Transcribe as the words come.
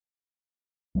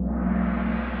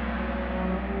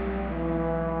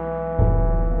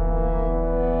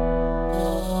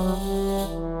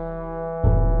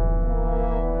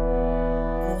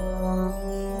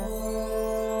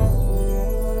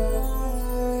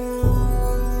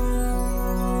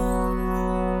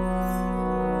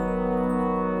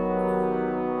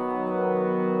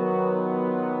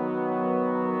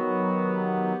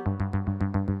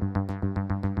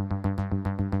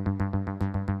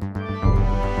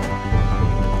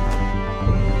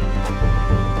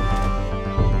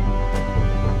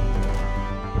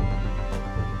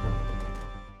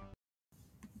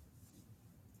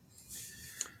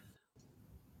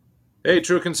Hey,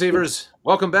 True Conceivers.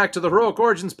 Welcome back to the Heroic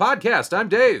Origins podcast. I'm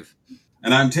Dave.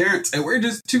 And I'm Terrence, and we're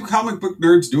just two comic book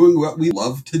nerds doing what we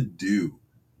love to do.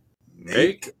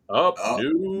 Make up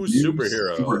new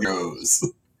superheroes.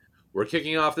 We're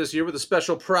kicking off this year with a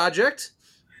special project.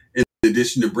 In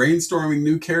addition to brainstorming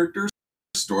new characters,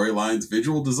 storylines,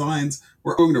 visual designs,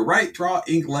 we're going to write, draw,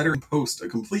 ink, letter, and post a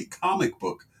complete comic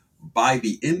book by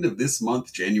the end of this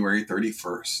month, January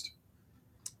 31st.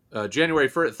 January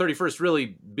 31st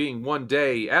really being one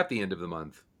day at the end of the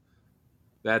month.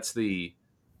 That's the...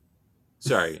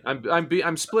 Sorry,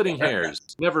 I'm splitting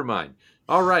hairs. Never mind.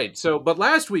 All right, but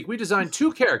last week we designed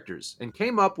two characters and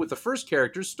came up with the first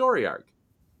character's story arc.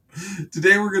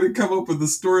 Today we're going to come up with the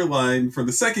storyline for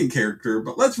the second character,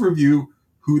 but let's review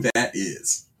who that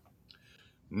is.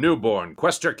 Newborn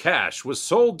Quester Cash was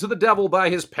sold to the devil by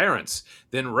his parents,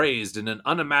 then raised in an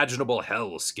unimaginable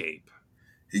hellscape.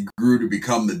 He grew to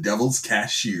become the devil's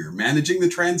cashier, managing the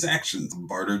transactions of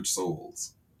bartered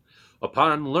souls.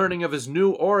 Upon learning of his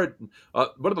own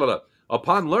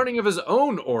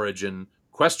origin,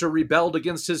 Quester rebelled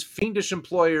against his fiendish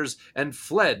employers and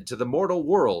fled to the mortal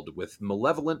world with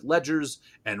malevolent ledgers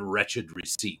and wretched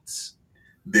receipts.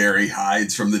 There he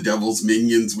hides from the devil's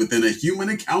minions within a human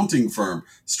accounting firm,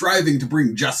 striving to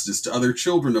bring justice to other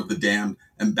children of the damned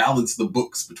and balance the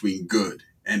books between good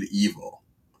and evil.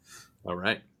 All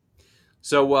right.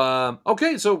 So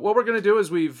what we're going to do is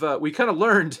we kind of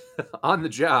learned on the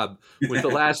job with the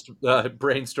last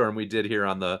brainstorm we did here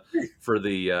for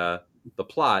the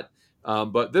plot.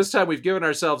 But this time we've given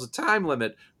ourselves a time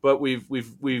limit, but we've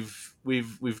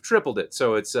tripled it.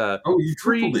 So it's you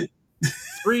tripled it.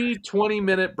 3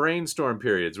 20-minute brainstorm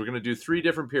periods. We're going to do 3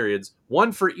 different periods,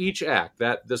 one for each act.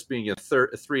 This being a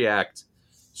 3-act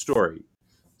story.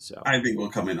 So I think we'll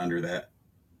come in under that.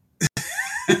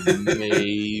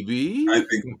 Maybe. I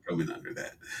think we'll come in under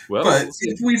that. Well, but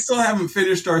if we still haven't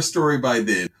finished our story by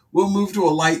then, we'll move to a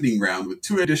lightning round with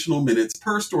 2 additional minutes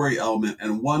per story element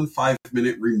and 1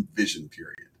 5-minute revision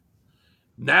period.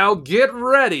 Now get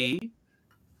ready,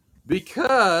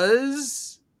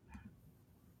 because...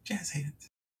 Jazz hands.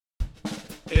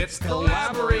 It's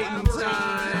collaborating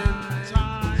time!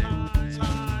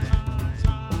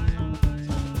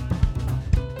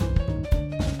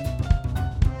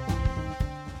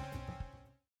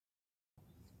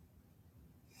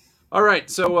 All right,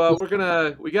 so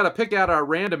we got to pick out our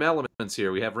random elements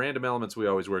here. We have random elements we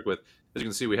always work with. As you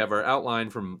can see, we have our outline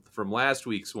from last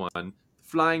week's one,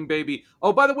 Flying Baby.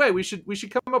 Oh, by the way, we should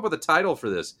come up with a title for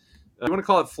this. You want to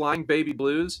call it Flying Baby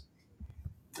Blues?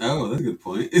 Oh, that's a good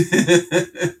point.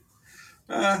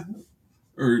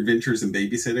 Or Adventures in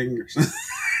Babysitting or something.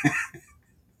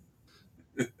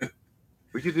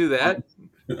 We could do that.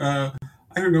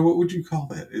 I don't know, what would you call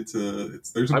that?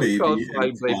 There's a baby. I would call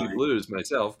it Flying Baby Blues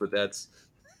myself, but that's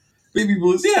Baby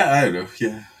Blues. Yeah, I don't know.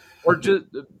 Yeah. Or just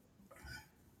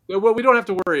well, we don't have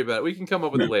to worry about it. We can come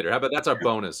up with it later. How about that's our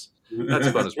bonus? That's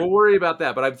a bonus. We'll worry about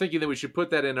that. But I'm thinking that we should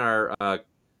put that in our.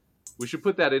 We should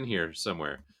put that in here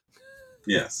somewhere.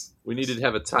 Yes. We need to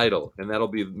have a title, and that'll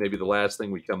be maybe the last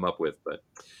thing we come up with. But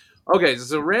okay,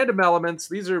 so random elements.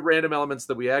 These are random elements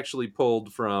that we actually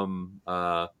pulled from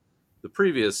the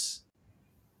previous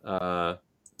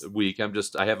week.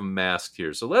 I have them masked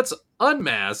here. So let's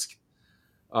unmask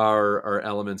our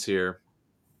elements here.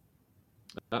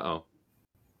 Uh-oh.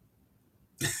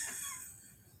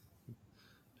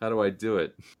 How do I do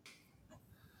it?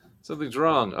 Something's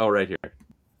wrong. Oh, right here.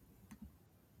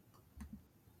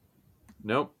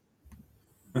 Nope.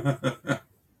 Where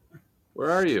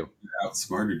are you? You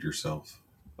outsmarted yourself.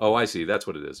 Oh, I see. That's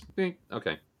what it is. Okay.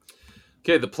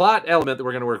 Okay, the plot element that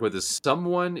we're going to work with is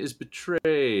someone is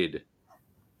betrayed.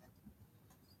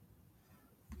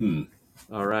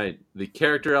 All right. The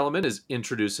character element is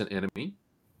introduce an enemy.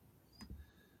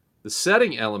 The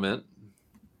setting element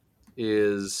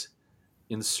is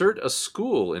insert a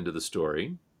school into the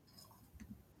story.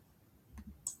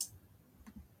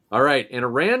 All right, and a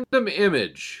random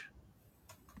image.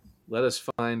 Let us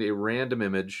find a random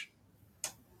image.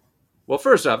 Well,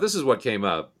 first off, this is what came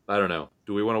up. I don't know.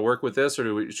 Do we want to work with this,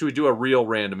 or should we do a real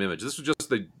random image? This was just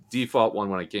the default one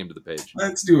when I came to the page.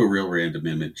 Let's do a real random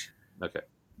image. Okay.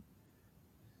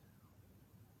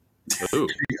 Ooh.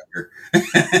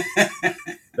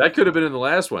 That could have been in the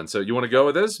last one. So you want to go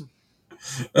with this?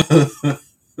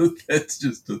 That's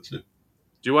just such a. Do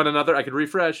you want another? I could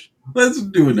refresh. Let's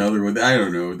do another one. I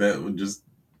don't know. That one just.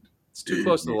 It's too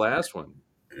close to the last one.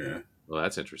 Yeah. Well,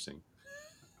 that's interesting.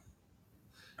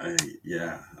 I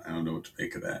don't know what to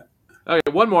make of that.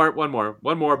 Okay, one more.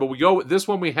 But we go. This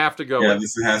one we have to go. Yeah, with.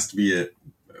 this has to be it.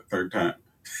 Third time.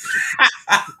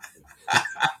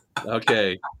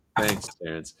 Okay. Thanks,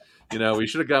 Terrence. We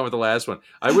should have gone with the last one.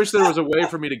 I wish there was a way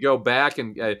for me to go back,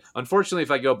 and unfortunately,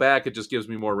 if I go back, it just gives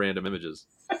me more random images.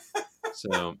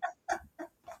 So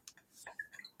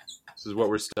this is what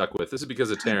we're stuck with. This is because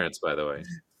of Terrence, by the way.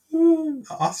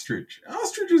 Ostrich.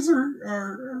 Ostriches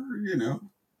are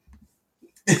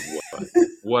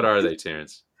What are they,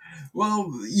 Terrence?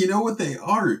 Well, you know what they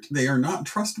aren't. They are not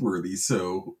trustworthy.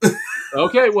 So.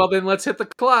 Okay, well then let's hit the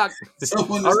clock. All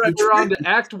right, we're on to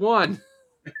Act 1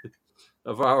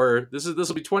 of our. This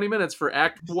will be 20 minutes for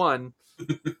Act 1.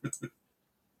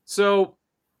 So,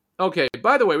 okay.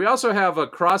 By the way, we also have a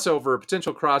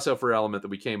potential crossover element that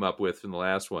we came up with in the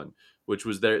last one, which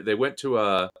was they went to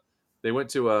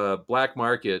a black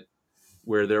market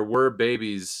where there were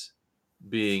babies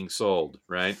being sold,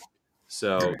 right?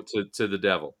 So to the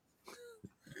devil,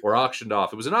 or auctioned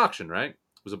off. It was an auction, right?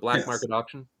 It was a black market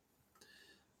auction.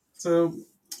 So,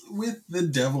 with the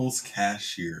Devil's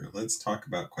Cashier, let's talk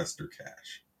about Questor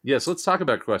Cash. Yes, let's talk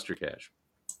about Questor Cash.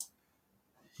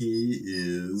 He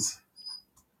is.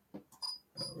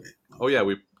 Oh yeah,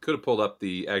 we could have pulled up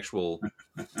the actual.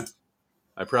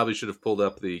 I probably should have pulled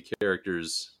up the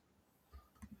characters.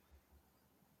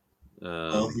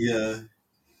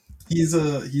 He's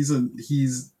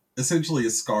essentially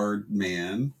a scarred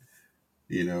man,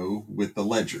 with the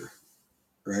ledger,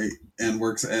 right, and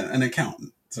works an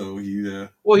accountant. So he.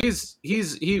 Well, he's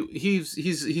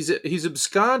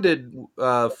absconded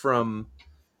from.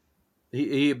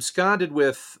 He absconded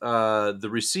with the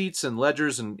receipts and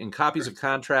ledgers and copies of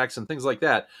contracts and things like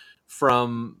that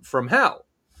from hell.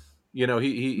 So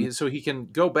he can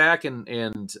go back and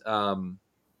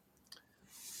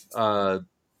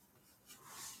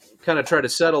kind of try to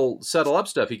settle up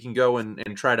stuff. He can go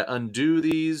and try to undo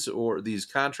these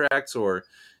contracts, or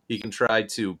he can try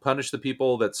to punish the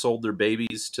people that sold their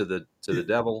babies to the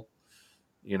devil.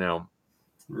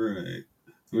 Right.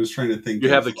 I was trying to think. You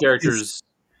have the characters.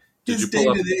 His day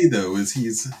to day though is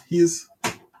he's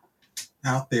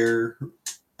out there.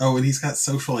 Oh, and he's got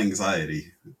social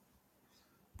anxiety.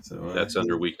 So that's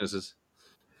under weaknesses.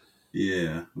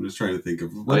 Yeah, I'm just trying to think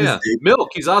of. Milk.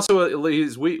 He's also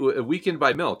he's weakened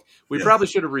by milk. We probably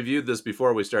should have reviewed this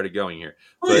before we started going here.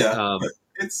 But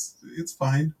it's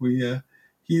fine.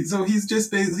 He's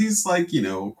like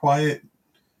quiet,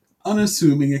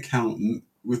 unassuming accountant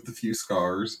with a few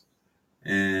scars,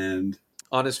 and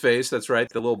on his face. That's right.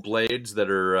 The little blades that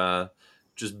are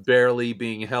just barely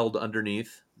being held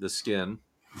underneath the skin.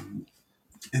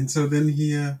 And so then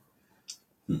he.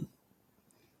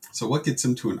 So what gets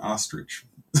him to an ostrich?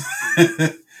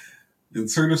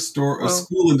 Insert a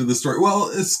school into the story. Well,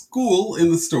 a school in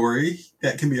the story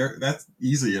that's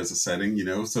easy as a setting,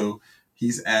 So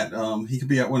he's at he could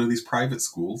be at one of these private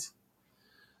schools.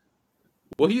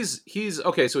 Well, he's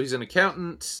okay. So he's an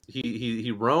accountant.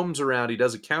 He roams around. He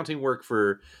does accounting work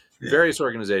for various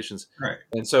organizations. Right.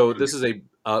 And so this is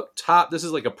This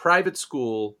is like a private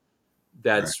school.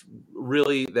 That's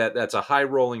really that's a high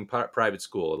rolling private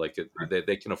school. Like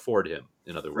they can afford him.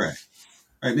 In other words,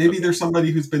 right. Maybe there's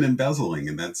somebody who's been embezzling,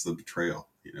 and that's the betrayal.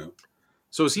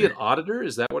 So is he an auditor?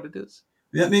 Is that what it is?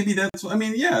 Yeah, maybe that's. I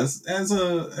mean, as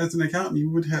an accountant,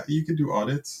 you could do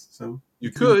audits. So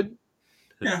you could.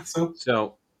 Yeah.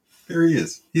 So there he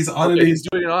is. He's auditing. Okay, he's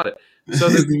doing an audit. So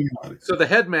so the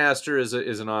headmaster is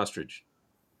an ostrich.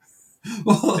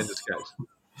 Well, in disguise.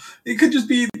 It could just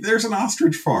be there's an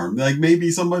ostrich farm. Like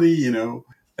maybe somebody,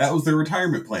 that was their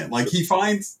retirement plan. Like he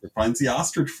finds the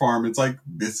ostrich farm. It's like,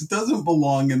 this doesn't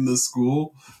belong in the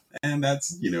school. And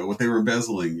that's, what they were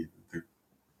embezzling.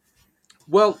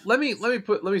 Well, let me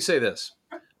say this.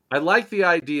 I like the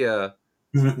idea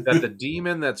that the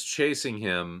demon that's chasing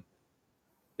him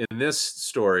in this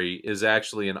story is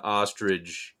actually an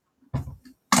ostrich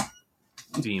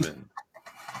demon,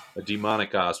 a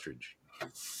demonic ostrich.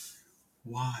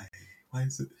 Why? Why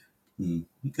is it?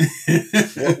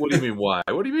 What do you mean? Why?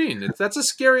 What do you mean? That's a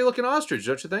scary looking ostrich,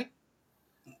 don't you think?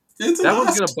 That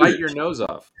one's going to bite your nose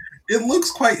off. It looks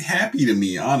quite happy to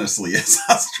me, honestly. As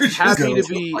ostrich happy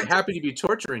to be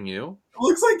torturing you. It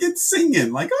looks like it's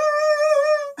singing, like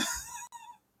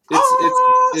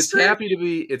It's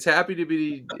happy to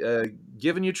be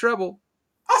giving you trouble.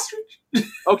 Ostrich.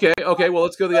 Okay. Well,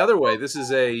 let's go the other way. This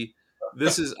is a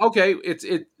This is okay.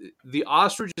 The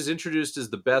ostrich is introduced as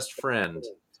the best friend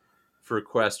for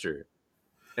Quester,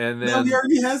 and No, he then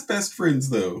already has best friends,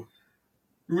 though.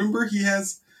 Remember, he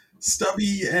has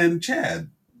Stubby and Chad.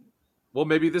 well,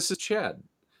 maybe this is Chad.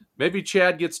 Maybe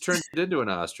Chad gets turned into an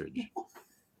ostrich.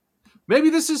 Maybe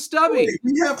this is Stubby.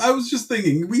 Wait, I was just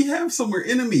thinking, we have somewhere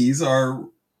enemies are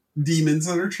demons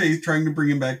that are trying to bring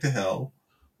him back to hell.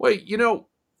 Wait, And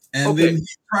okay.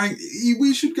 then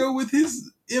we should go with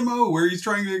his MO where he's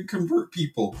trying to convert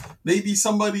people. Maybe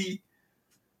somebody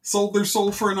sold their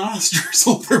soul for an ostrich,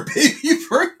 sold their baby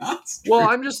for an ostrich. Well,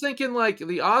 I'm just thinking like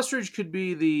the ostrich could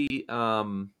be the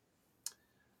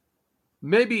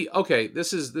maybe okay,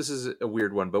 this is a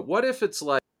weird one, but what if it's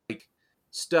like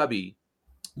Stubby,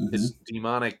 his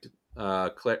demonic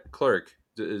clerk,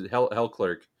 hell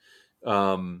clerk.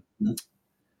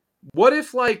 What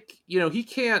if like, he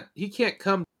can't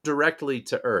come directly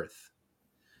to Earth.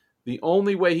 The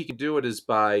only way he can do it is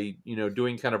by,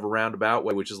 doing kind of a roundabout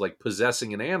way, which is like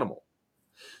possessing an animal.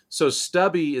 So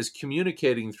Stubby is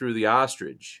communicating through the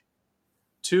ostrich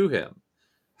to him.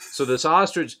 So this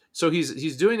ostrich, so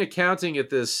he's doing accounting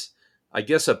at this, I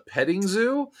guess, a petting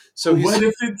zoo. So what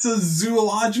if it's a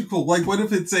zoological? Like, what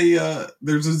if it's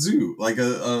there's a zoo, like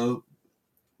a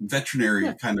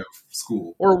veterinary kind of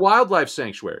school, or a wildlife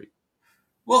sanctuary?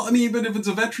 Well, I mean, but if it's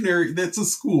a veterinary, that's a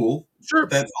school. Sure.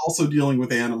 That's also dealing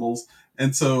with animals,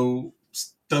 and so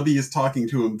Stubby is talking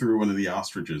to him through one of the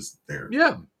ostriches there.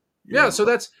 Yeah. Yeah, so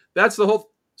that's the whole.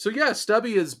 So yeah,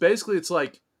 Stubby is basically, it's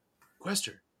like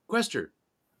Quester.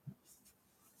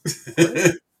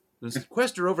 There's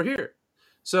Quester over here.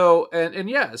 So and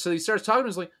yeah, so he starts talking to him.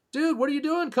 He's like, dude, what are you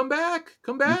doing? Come back.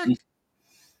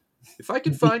 If I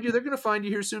can find you, they're gonna find you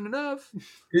here soon enough.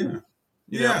 Yeah.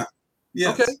 Yeah.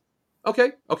 Yes.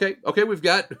 Okay. We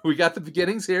got the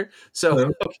beginnings here.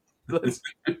 So let's,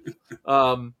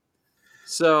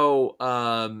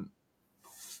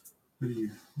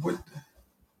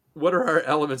 what are our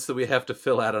elements that we have to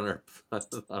fill out on our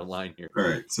online here? All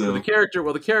right. So the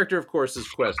character, of course, is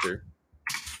Quester.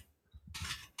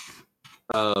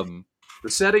 The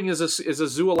setting is a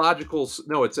zoological.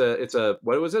 No, it's a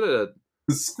what was it? The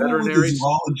school with a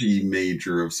zoology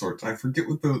major of sorts. I forget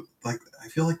what I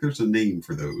feel like there's a name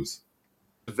for those.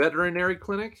 Veterinary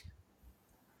clinic.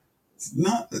 It's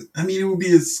not. I mean, it would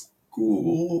be a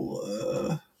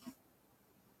school.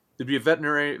 It'd be a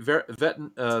veterinary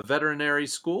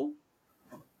school.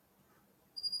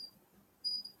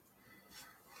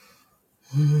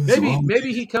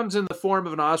 Maybe he comes in the form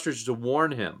of an ostrich to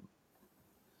warn him.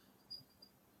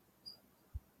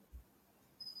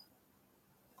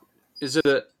 Is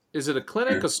it a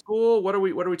clinic, a school? What are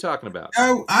we talking about?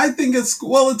 Oh, I think it's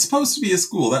school. Well, it's supposed to be a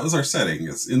school. That was our setting.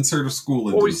 It's insert a school.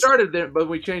 Well, we started there, but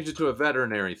we changed it to a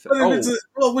veterinary thing.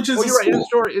 Which is you're right.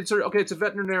 Story. It's a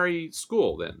veterinary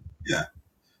school then. Yeah.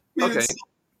 Okay.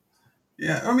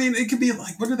 Yeah, I mean, it could be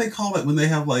like, what do they call it when they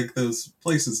have like those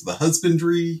places, the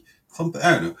husbandry, something?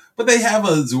 I don't know, but they have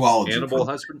a zoology. Animal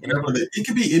husbandry. It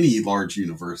could be any large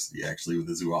university actually with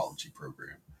a zoology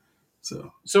program.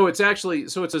 So it's actually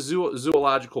it's a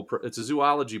zoological. It's a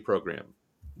zoology program.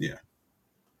 Yeah.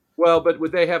 Well, but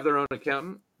would they have their own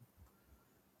accountant?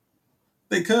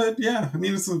 They could, yeah. I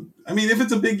mean, if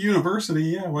it's a big university,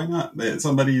 yeah, why not?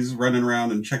 Somebody's running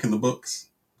around and checking the books,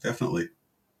 definitely.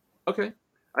 Okay,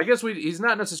 I guess he's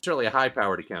not necessarily a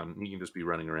high-powered accountant. He can just be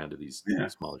running around to these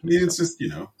smaller. I mean, it's just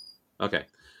Okay,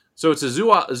 so it's a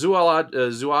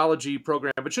zoology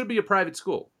program, but should be a private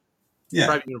school. Yeah,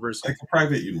 private university, like a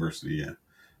private university. Yeah,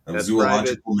 of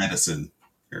zoological medicine.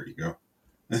 There you go.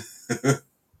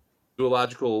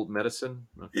 Zoological medicine.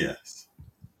 Okay. Yes.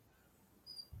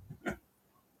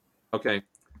 Okay.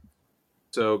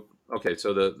 So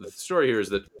the story here is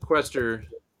that Quester. I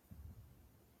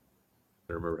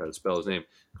don't remember how to spell his name.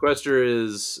 Quester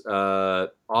is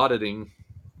auditing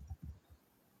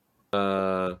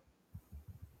a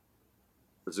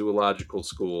zoological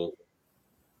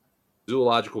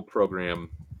program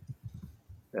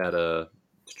at a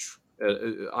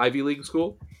Ivy League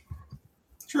school.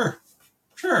 Sure.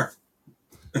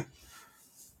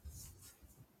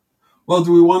 Well,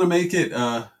 do we want to make it?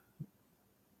 If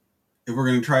we're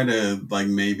going to try to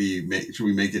should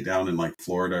we make it down in like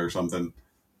Florida or something?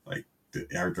 Like,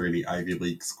 are there any Ivy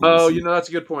League schools? Oh, that's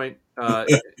a good point. At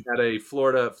a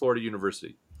Florida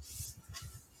university.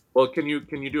 Well, can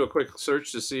you do a quick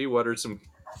search to see what's the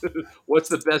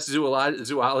best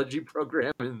zoology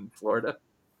program in Florida?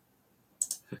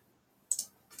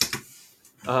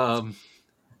 But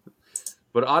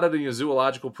auditing a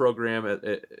zoological program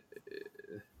at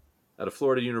out of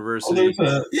Florida Oh, University.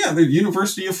 there's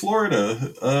University of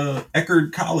Florida,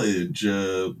 Eckerd College,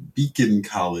 Beacon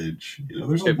College.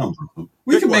 There's a Okay, number of them.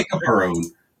 We can make up pick our own.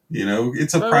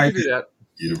 It's a we private can do that. Out of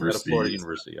university. Florida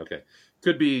University. Okay,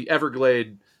 could be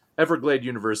Everglade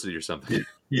University or something.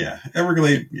 Yeah,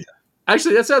 Everglade. Yeah,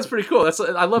 Actually, that sounds pretty cool.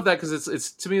 I love that because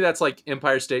it's to me that's like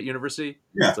Empire State University.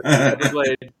 yeah. It's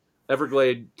like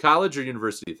Everglade College or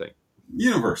University thing.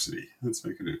 University. Let's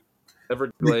make it a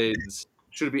Everglades.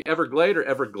 Should it be Everglade or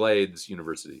Everglades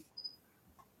University?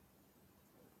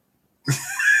 I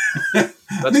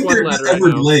That's think one they're letter. I know.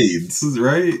 Everglades,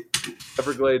 right?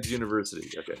 Everglades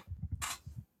University.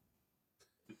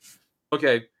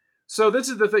 Okay. So this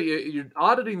is the thing. You're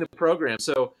auditing the program.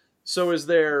 So is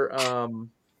there?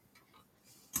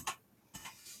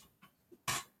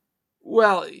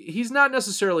 Well, he's not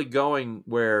necessarily going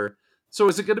where. So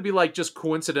is it going to be like just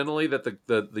coincidentally that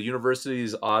the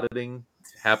university's auditing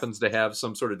happens to have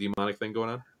some sort of demonic thing going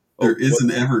on? There is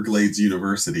an Everglades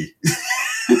University.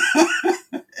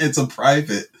 It's a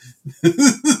private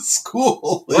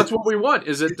school. Well, that's what we want.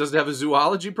 Does it have a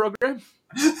zoology program?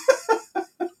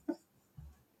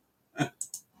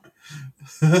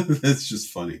 That's just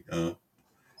funny.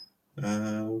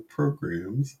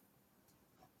 Programs.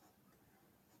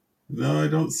 No, I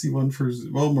don't see one for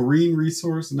marine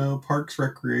resource. No, parks,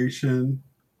 recreation.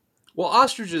 Well,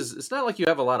 ostriches. It's not like you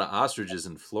have a lot of ostriches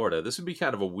in Florida. This would be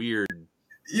kind of a weird.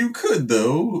 You could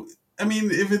though. I mean,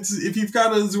 if you've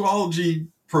got a zoology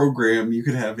program, you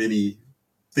could have anything.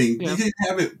 Yeah. You could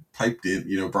have it piped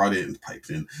in. Brought in, piped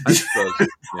in. I suppose.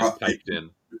 Piped in.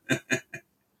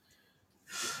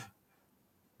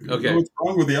 Okay. What's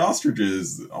wrong with the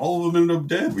ostriches? All of them end up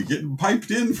dead. We get piped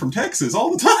in from Texas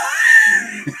all the time.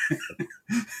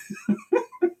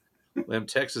 Them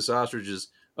Texas ostriches.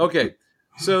 Okay.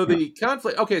 So the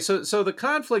conflict. Okay. So the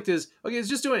conflict is okay. It's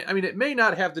just doing. I mean, it may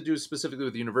not have to do specifically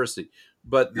with the university,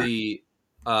 but the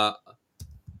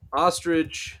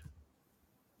ostrich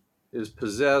is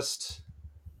possessed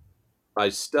by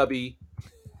Stubby,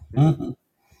 Mm-hmm.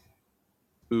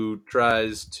 who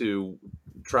tries to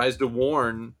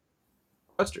warn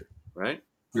Buster, right?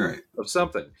 Right. Of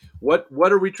something. What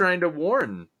are we trying to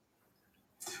warn?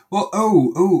 Well,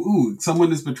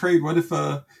 someone is betrayed. What if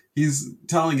he's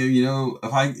telling him,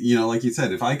 if I, like you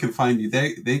said, if I can find you,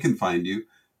 they can find you,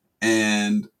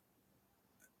 and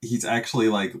he's actually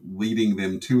like leading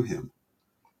them to him.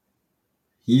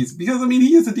 He is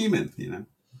a demon,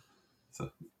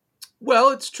 So. Well,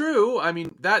 it's true. I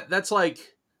mean, that's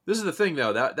like, this is the thing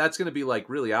though, that's going to be like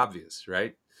really obvious,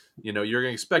 right? You're going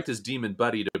to expect his demon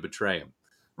buddy to betray him.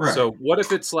 Right. So what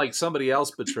if it's like somebody else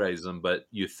betrays him, but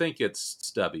you think it's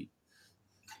Stubby?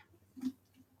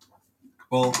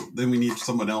 Well, then we need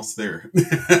someone else there.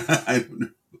 I don't know.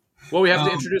 Well, we have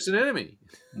to introduce an enemy.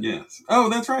 Yes. Oh,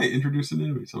 that's right. Introduce an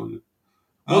enemy. Someone.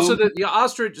 Well, so the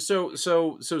ostrich. So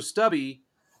Stubby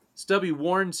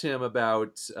warns him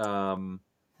about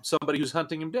somebody who's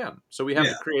hunting him down. So we have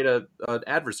to create an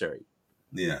adversary.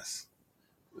 Yes.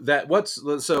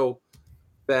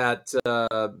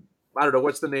 I don't know,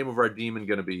 what's the name of our demon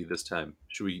going to be this time?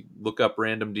 Should we look up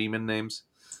random demon names?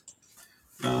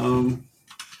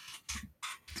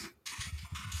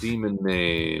 Demon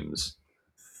names.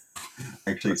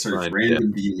 Actually, search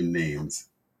random demon names.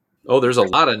 Oh, there's a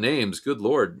lot of names. Good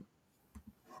Lord.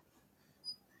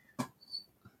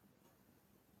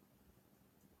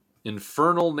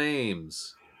 Infernal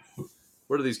names.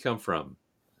 Where do these come from?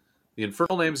 The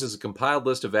Infernal Names is a compiled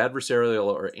list of adversarial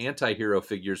or anti-hero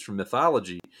figures from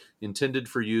mythology intended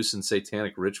for use in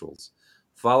satanic rituals.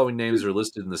 Following names are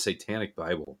listed in the Satanic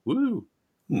Bible. Woo!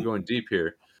 We're going deep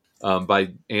here. By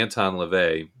Anton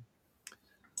LaVey.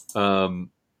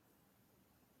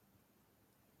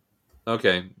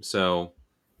 Okay, so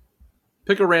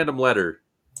pick a random letter,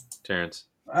 Terrence.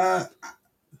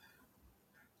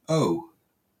 O.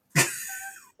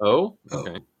 O?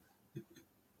 Okay.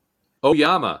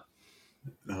 Oyama.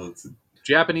 No, it's a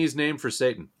Japanese name for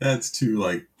Satan. That's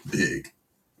too big.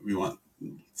 We want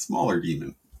smaller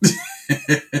demon.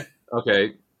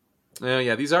 Okay.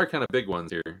 Yeah, these are kind of big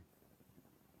ones here.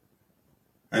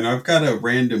 And I've got a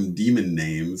random demon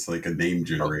names, like a name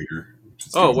generator.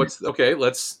 Let's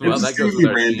that goes with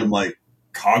our random team. like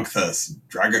Cogthus,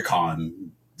 Dragocon,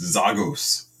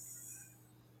 Zagos.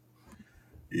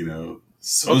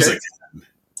 Sozak,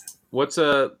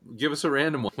 Okay. Give us a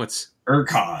random one. What's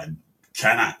Urkod,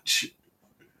 Kanach. I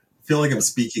feel like I'm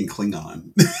speaking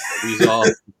Klingon.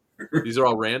 These are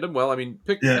all random. Well, I mean,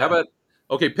 pick. Yeah. How about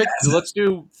let's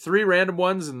do 3 random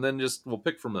ones, and then we'll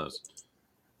pick from those.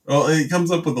 Well, it comes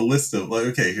up with a list of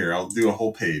here, I'll do a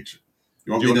whole page.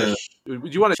 You want Do you me want to? to? Do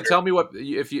you want to tell me what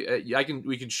if you? I can.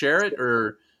 We can share it,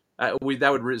 or that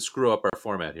would screw up our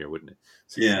format here, wouldn't it?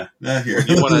 So, Yeah, here. or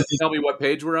do you want to tell me what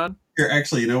page we're on? Here,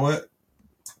 actually, you know what?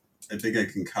 I think I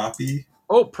can copy.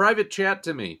 Oh, private chat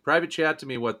to me. Private chat to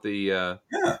me what Yeah,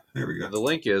 there we go. the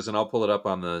link is, and I'll pull it up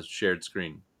on the shared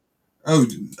screen. Oh,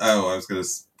 I was gonna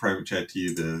private chat to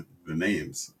you the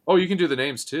names. Oh, you can do the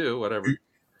names too. Whatever.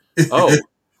 Oh,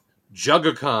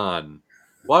 Jugacon.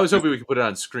 Well, I was hoping we could put it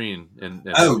on screen and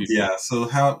have Oh people. yeah. So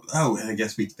how? Oh, I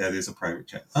guess that is a private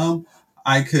chat.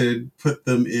 I could put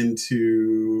them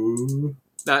into.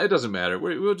 Nah, it doesn't matter.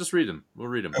 We'll just read them. We'll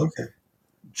read them. Okay.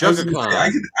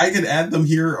 Jugacon. I could add them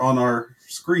here on our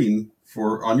screen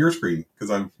on your screen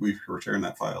because we were sharing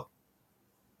that file.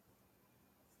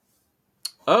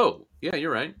 Oh, yeah,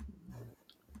 you're right.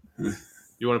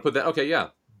 You want to put that? Okay, yeah,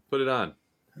 put it on.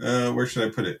 Where should I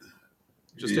put it?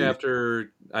 Just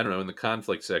after, I don't know, in the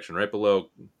conflict section, right below.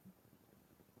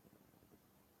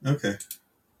 Okay.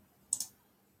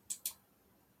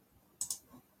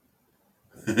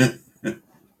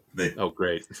 Oh,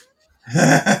 great.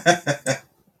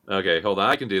 Okay, hold on.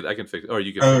 I can fix it. Or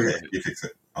you can. Okay, you fix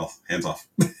it. Hands off.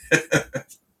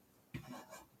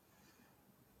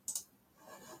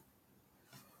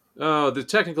 Oh, the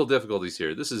technical difficulties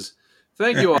here.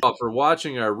 Thank you all for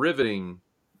watching our riveting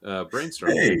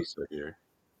brainstorming episode here.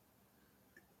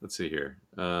 Let's see here.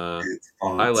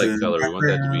 Highlight color. We want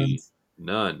that to be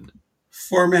none.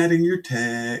 Formatting your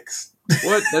text.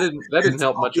 What? That didn't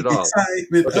help much at all.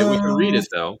 Excitement. Okay, we can read it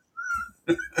though.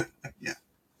 Yeah.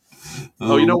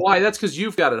 Oh, you know why? That's because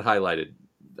you've got it highlighted.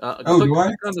 Click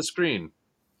on the screen.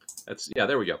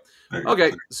 There we go.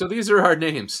 Okay, so these are our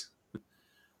names.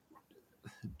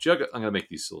 I'm gonna make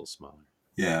these a little smaller.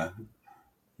 Yeah.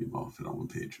 I'll fit on one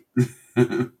page.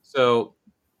 So,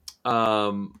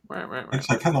 right.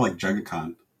 Actually, I kind of like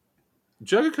Jugacon.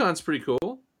 Jugacon's pretty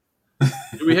cool.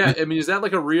 Do we have? I mean, is that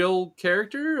like a real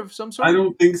character of some sort? I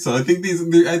don't think so. I think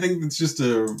I think it's just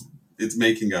it's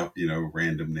making up,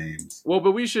 random names. Well,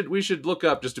 but we should look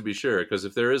up just to be sure, because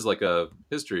if there is like a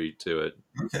history to it.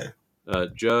 Okay.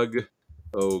 Jugacon.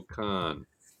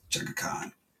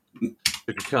 Jugacon.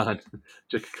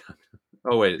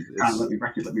 Oh wait. Let me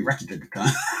wreck you,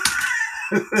 Jugacon.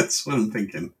 That's what I'm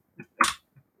thinking.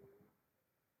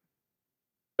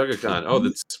 Jugacon.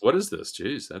 Oh, what is this?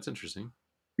 Jeez, that's interesting.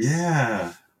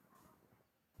 Yeah.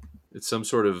 It's some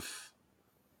sort of.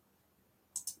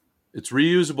 It's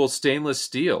reusable stainless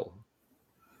steel.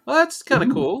 Well, that's kind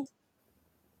of cool.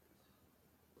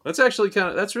 That's actually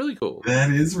that's really cool.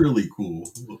 That is really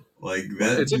cool. Like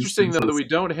that. It's interesting though that we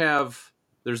don't have.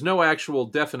 There's no actual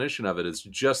definition of it. It's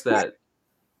just that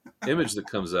image that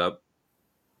comes up.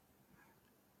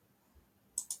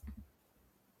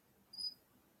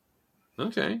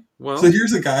 Okay. Well. So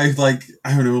here's a guy like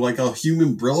a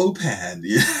human Brillo pad.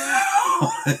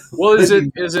 Well, is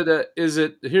it?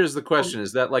 Here's the question: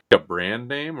 is that like a brand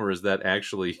name, or is that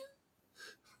actually?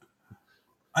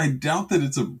 I doubt that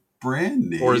it's a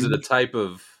brand name. Or is it a type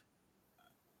of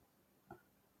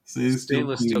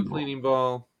stainless steel cleaning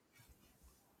ball?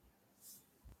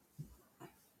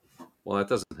 Well, that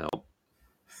doesn't help.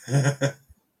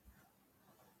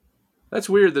 That's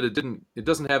weird that it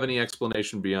doesn't have any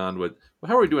explanation beyond what.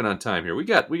 How are we doing on time here? We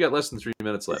got less than 3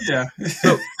 minutes left. Yeah.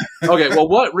 So, okay.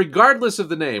 Well, regardless of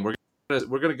the name,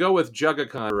 we're gonna go with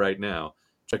Jugacon right now.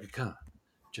 Jugacon.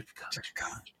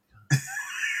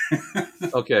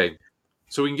 Okay.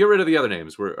 So we can get rid of the other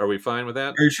names. Are we fine with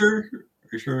that? Are you sure?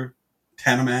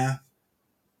 Tanamath.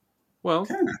 Well,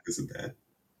 Tanamath isn't bad.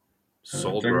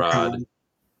 Solgrod.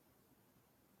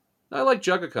 I like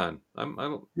Jugacon.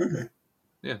 Okay.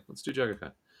 Yeah, let's do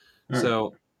Jugacon.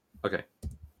 So, okay.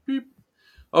 Beep.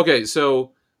 Okay,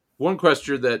 so one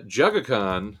question that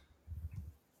Jugacon,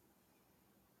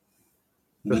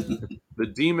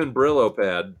 the demon Brillo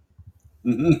pad,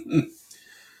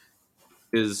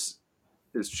 is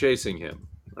chasing him.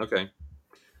 Okay.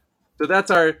 So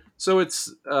that's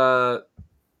it's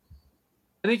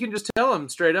and he can just tell him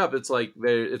straight up. It's like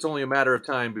it's only a matter of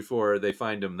time before they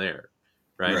find him there,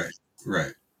 right?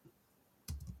 Right.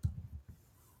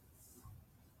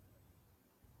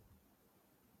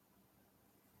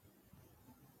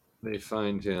 They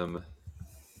find him.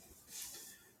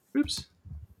 Oops.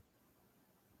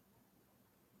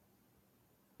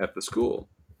 At the school.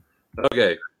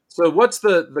 Okay. So what's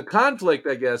the conflict,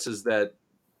 I guess, is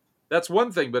that's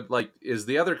one thing, but like is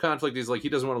the other conflict is like he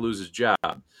doesn't want to lose his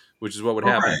job, which is what would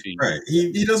happen to you. Right.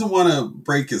 He doesn't want to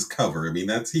break his cover. I mean,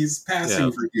 he's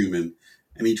passing for human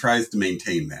and he tries to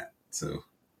maintain that. So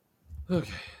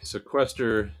okay. So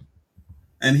Quester,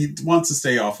 and he wants to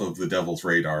stay off of the Devil's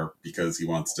radar because he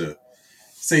wants to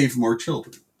save more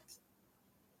children.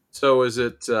 So is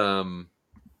it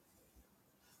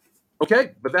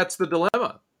okay? But that's the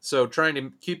dilemma. So trying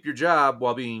to keep your job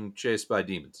while being chased by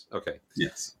demons. Okay.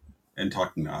 Yes, and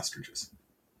talking to ostriches.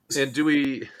 And do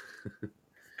we?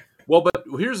 Well, but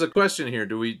here's the question here: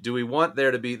 Do we want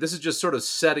there to be? This is just sort of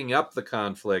setting up the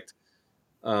conflict.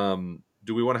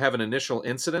 Do we want to have an initial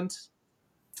incident?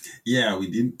 Yeah, we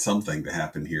need something to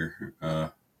happen here.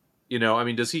 You know, I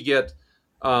mean, does he get?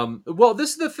 Well,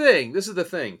 this is the thing. This is the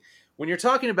thing. When you're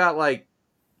talking about like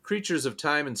creatures of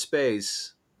time and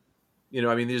space, you know,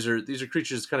 I mean, these are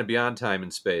creatures kind of beyond time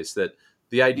and space. That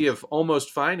the idea of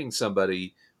almost finding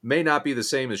somebody may not be the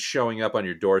same as showing up on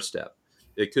your doorstep.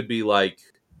 It could be like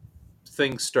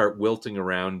things start wilting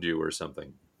around you or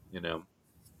something. You know,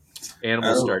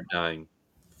 animals start dying.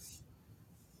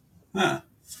 Huh.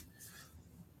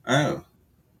 Oh.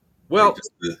 Well,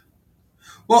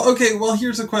 well, okay. Well,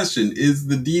 here's a question: is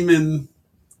the demon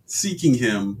seeking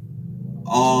him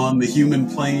on the human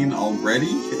plane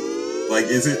already? Like,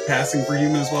 is it passing for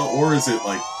human as well, or is it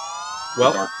like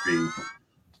well, dark being?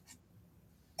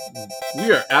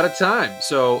 We are out of time.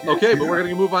 So okay, but we're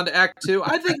going to move on to Act 2.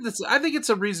 I think it's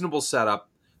a reasonable setup.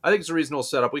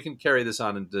 We can carry this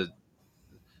on into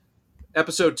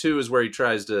Episode 2 is where he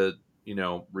tries to, you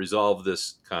know, resolve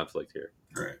this conflict here.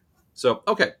 Right. So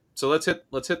okay, so let's hit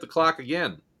the clock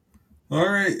again. All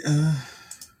right.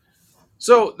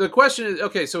 So the question is,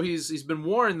 okay, so he's been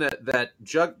warned that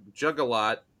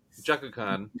Juggalo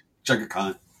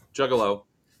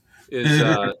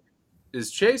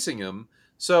is chasing him.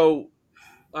 So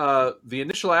the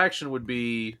initial action would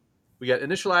be, we got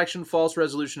initial action, false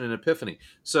resolution, and epiphany.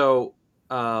 So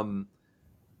the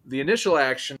initial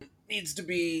action needs to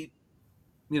be,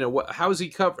 you know, how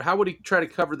would he try to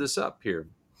cover this up here?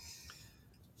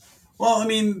 Well, I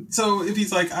mean, so if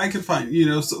he's like, I could find, you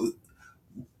know, so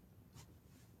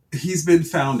he's been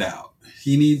found out.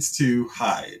 He needs to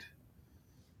hide,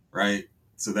 right?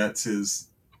 So that's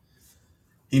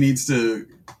he needs to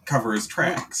cover his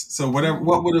tracks. So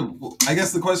I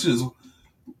guess the question is,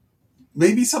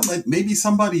 maybe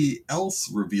somebody else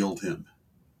revealed him,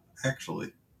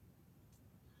 actually.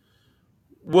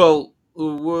 Well,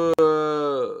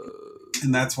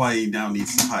 and that's why he now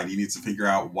needs to hide. He needs to figure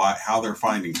out how they're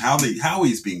finding, how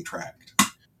he's being tracked.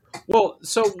 Well,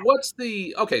 so what's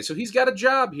the okay? So he's got a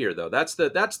job here, though. That's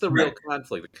the real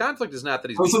conflict. The conflict is not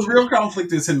that he's. So the real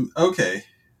conflict is him. Okay,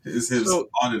 is his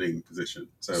auditing position.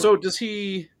 So does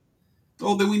he?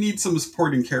 Well, then we need some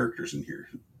supporting characters in here.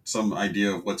 Some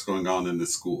idea of what's going on in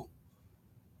this school.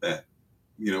 That,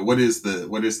 you know, what is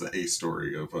the A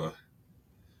story of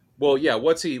Well, yeah.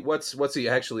 What's he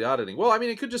actually auditing? Well, I mean,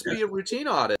 it could just be a routine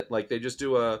audit, like they just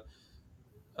do a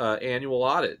annual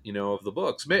audit, you know, of the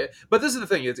books. But this is the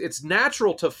thing: it's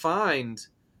natural to find,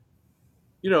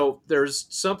 you know, there's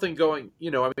something going.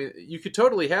 You know, I mean, you could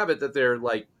totally have it that they're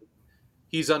like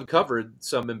he's uncovered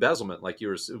some embezzlement, like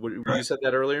you said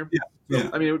that earlier. Yeah. So,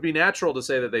 I mean, it would be natural to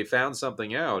say that they found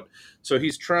something out. So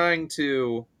he's trying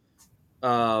to.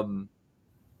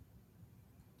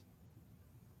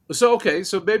 So okay,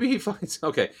 so maybe he finds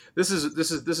This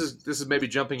is maybe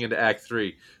jumping into Act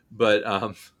 3,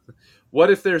 but what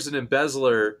if there's an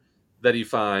embezzler that he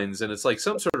finds, and it's like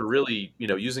some sort of really, you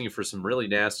know, using it for some really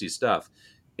nasty stuff,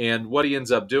 and what he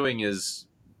ends up doing is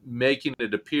making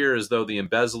it appear as though the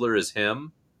embezzler is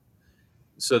him,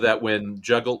 so that when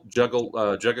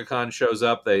Juggakon shows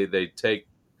up, they take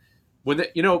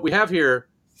you know, we have here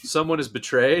someone is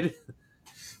betrayed.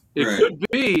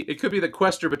 It could be that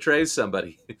Quester betrays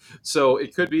somebody. So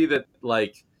it could be that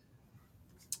like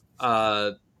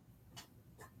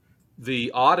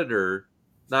the auditor,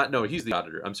 he's the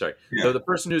auditor. I'm sorry. Yeah. So the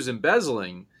person who's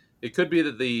embezzling, it could be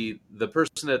that the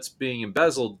person that's being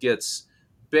embezzled gets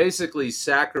basically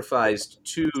sacrificed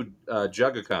to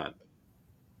Juggakon.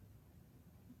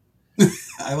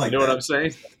 I like. You know what I'm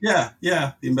saying? Yeah,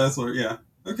 the embezzler. Yeah,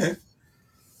 okay.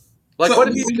 Like, so what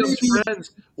if he becomes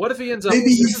friends? What if he ends up?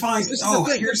 Maybe he finds.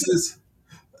 Here's this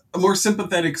a more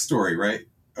sympathetic story, right?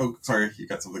 Oh, sorry, you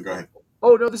got something. Go ahead.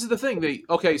 Oh no, this is the thing.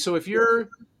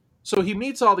 So he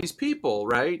meets all these people,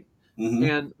 right? Mm-hmm.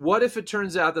 And what if it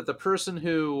turns out that the person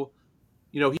who,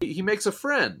 you know, he makes a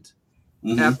friend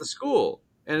mm-hmm. at the school,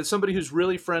 and it's somebody who's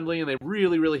really friendly, and they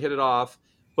really, really hit it off.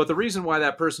 But the reason why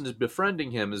that person is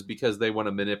befriending him is because they want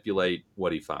to manipulate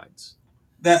what he finds.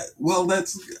 I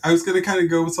was going to kind of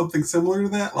go with something similar to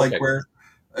that, like where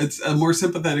it's a more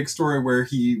sympathetic story where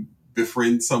he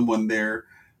befriends someone there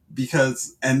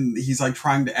and he's like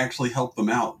trying to actually help them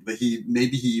out. That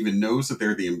maybe he even knows that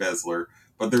they're the embezzler,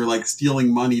 but they're like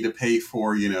stealing money to pay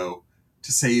for, you know,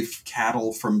 to save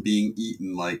cattle from being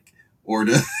eaten, like, or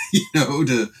to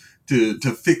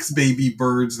to fix baby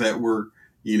birds that were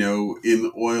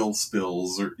in oil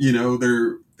spills, or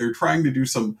they're trying to do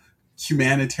some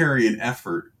humanitarian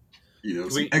effort,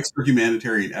 some extra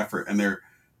humanitarian effort, and they're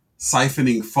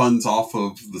siphoning funds off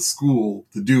of the school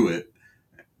to do it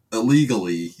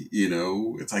illegally.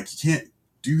 It's like, you can't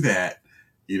do that.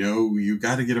 You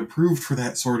got to get approved for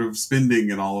that sort of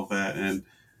spending and all of that. And,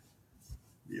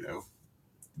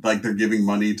 like they're giving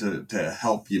money to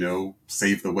help,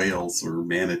 save the whales or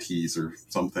manatees or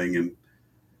something. And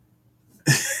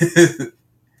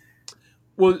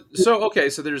well, so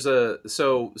there's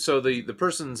so the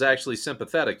person's actually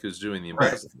sympathetic who's doing the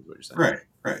embezzling, is what you're saying.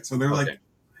 Right. So they're like,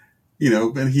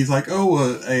 and he's like, oh,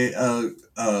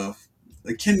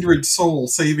 a kindred soul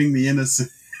saving the innocent,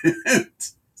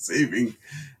 saving,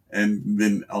 and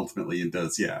then ultimately it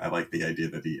does. Yeah, I like the idea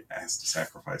that he has to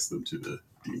sacrifice them to the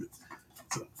demons.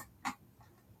 So,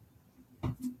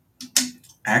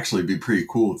 actually, it'd be pretty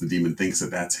cool if the demon thinks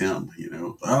that that's him.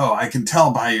 Oh, I can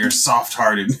tell by your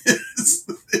soft-heartedness.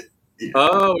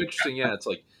 Oh, interesting. Yeah, it's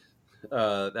like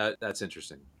that's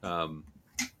interesting.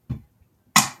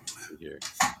 Here.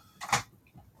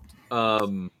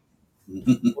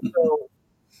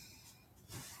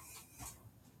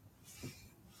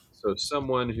 So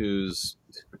someone who's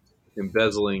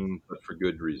embezzling, but for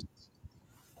good reasons.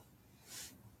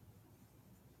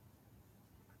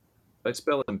 Did I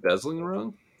spell embezzling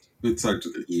wrong? It starts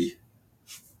with an E.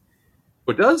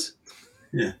 It does?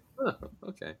 Yeah. Oh,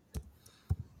 okay.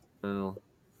 Well,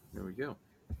 there we go.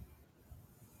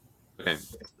 Okay.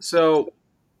 So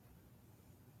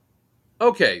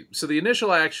the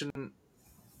initial action.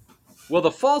 Well,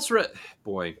 the false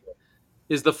boy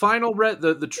is the final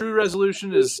the true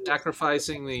resolution is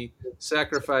sacrificing.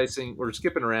 We're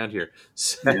skipping around here.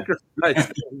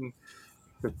 Sacrificing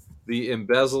the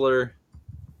embezzler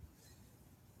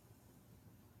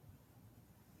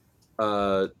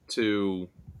to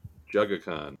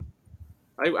Jugga-Con.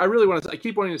 I really want to. I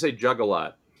keep wanting to say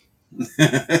Juggalot.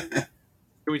 Can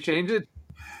we change it?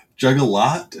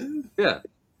 Juggalot? Yeah.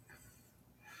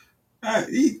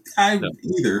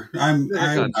 Either. I'm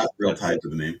not real tied to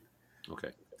the name.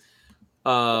 Okay.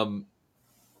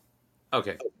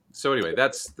 Okay. So anyway,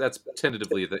 that's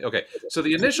tentatively okay. So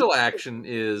the initial action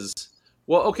is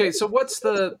so what's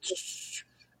the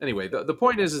anyway? The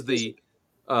point is the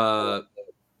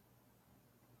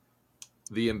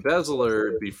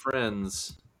embezzler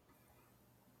befriends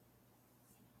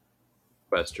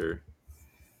Quester.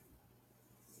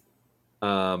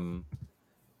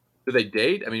 Do they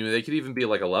date? I mean, they could even be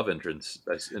like a love interest.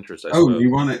 I suppose.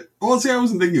 You want it? Well, see, I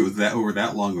wasn't thinking it was that over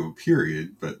that long of a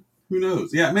period, but who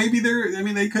knows? Yeah, maybe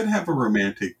they could have a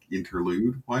romantic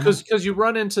interlude. Why not? Because you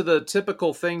run into the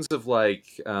typical things of like,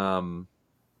 the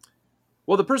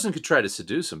person could try to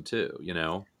seduce him too.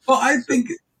 Well, I think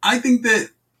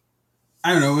that,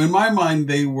 I don't know. In my mind,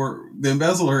 the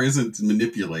embezzler isn't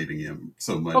manipulating him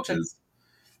so much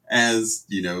as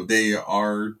they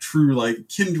are true, like,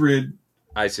 kindred.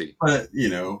 I see. But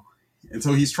and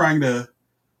so he's trying to,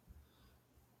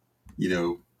 he's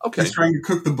trying to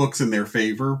cook the books in their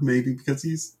favor, maybe because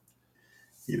he's,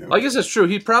 I guess that's true.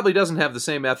 He probably doesn't have the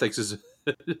same ethics as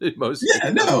most.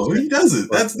 Yeah, no, he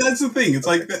doesn't. That's the thing. It's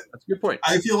like that. That's a good point.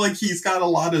 I feel like he's got a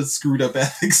lot of screwed up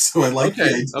ethics, so I like.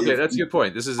 Okay, that's a good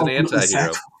point. This is an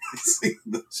anti-hero.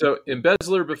 So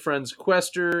embezzler befriends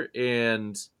Quester,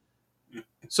 and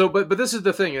so, but this is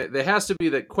the thing. There has to be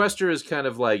that Quester is kind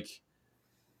of like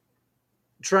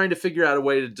trying to figure out a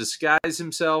way to disguise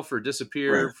himself or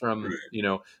disappear from,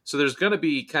 so there's going to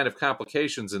be kind of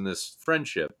complications in this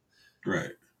friendship,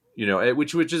 right?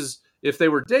 Which is, if they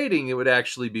were dating, it would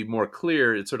actually be more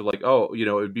clear. It's sort of like,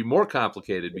 it would be more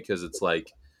complicated because it's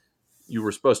like, you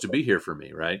were supposed to be here for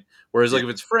me, right? Whereas like if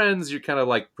it's friends, you're kind of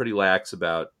like pretty lax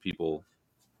about people,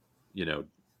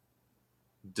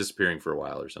 disappearing for a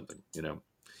while or something,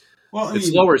 Well,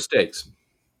 it's lower stakes.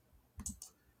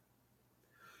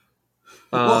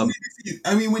 Well,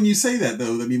 I mean, when you say that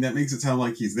though, that makes it sound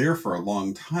like he's there for a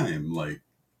long time. Like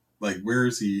where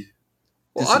is he?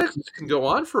 Well, audits can go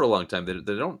on for a long time.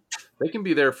 They can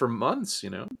be there for months.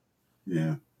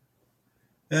 Yeah,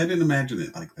 I didn't imagine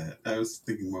it like that. I was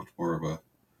thinking much more of a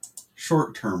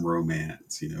short-term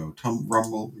romance.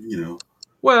 Rumble.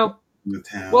 Well, in the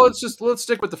town. Well, let's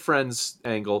stick with the friends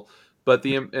angle. But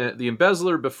the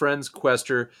embezzler befriends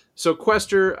Quester. So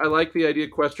Quester, I like the idea.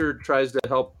 Quester tries to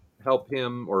help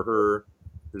him or her.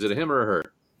 Is it a him or a her?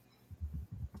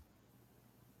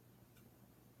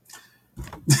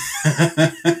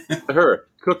 Her.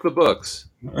 Cook the books.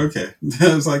 Okay.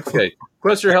 I was like, okay.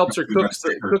 Quester helps her cook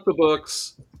the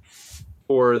books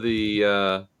for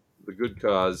the good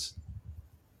cause.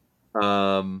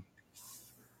 Um,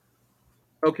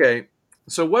 okay,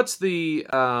 so what's the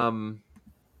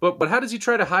but how does he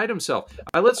try to hide himself?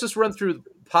 Let's just run through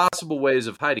possible ways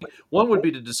of hiding. One would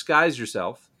be to disguise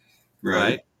yourself, Right.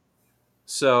 right?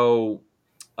 So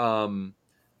um,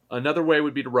 another way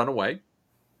would be to run away.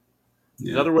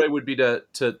 Yeah. Another way would be to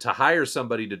hire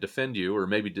somebody to defend you, or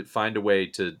maybe to find a way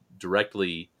to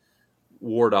directly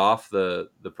ward off the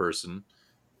person,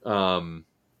 um,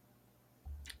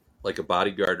 like a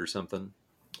bodyguard or something.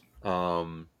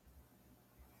 Um,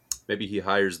 Maybe he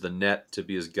hires the net to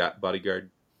be his bodyguard.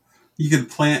 You could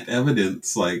plant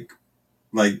evidence like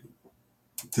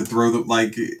to throw them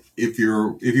like if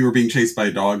you were being chased by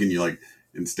a dog and you like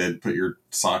instead put your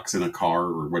socks in a car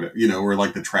or whatever, or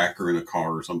like the tracker in a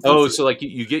car or something. Oh, So, so like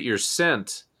you get your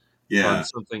scent on yeah.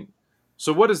 something.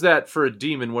 So what is that for a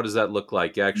demon? What does that look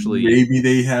like? Actually, Maybe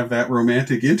they have that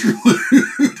romantic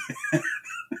interlude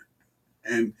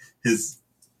and his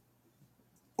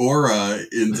aura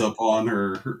ends up on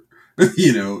her, so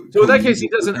in that case, he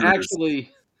collegial doesn't predators.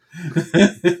 actually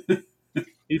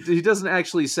he doesn't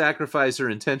actually sacrifice her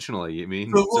intentionally. You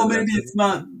mean So, so well, that maybe it's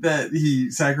not that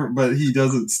but he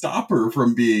doesn't stop her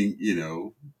from being,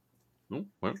 oh, well,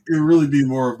 it would really be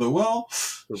more of the, well,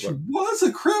 she was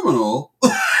a criminal. you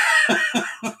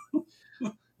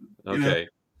know? okay.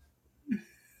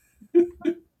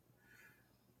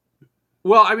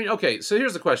 Well, I mean, okay. So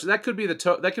here's the question: that could be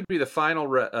that could be the final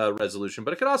resolution,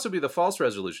 but it could also be the false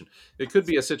resolution. It could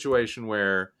be a situation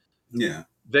where Yeah.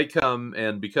 they come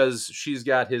and because she's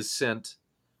got his scent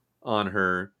on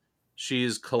her,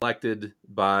 she's collected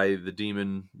by the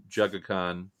demon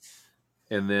Juggakon,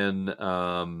 and then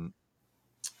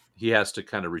he has to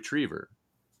kind of retrieve her.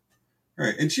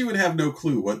 Right. And she would have no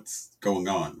clue what's going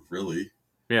on, really.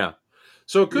 Yeah.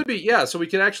 So it could be, yeah. So we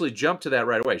can actually jump to that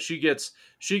right away. She gets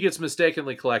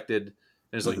mistakenly collected, and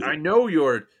it's like, I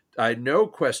know,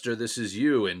 Quester, this is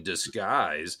you in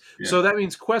disguise. Yeah. So that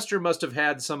means Quester must have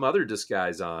had some other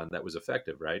disguise on that was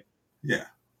effective, right? Yeah.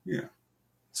 Yeah.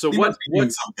 So He must be doing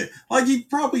something. Like, he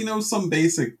probably knows some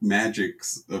basic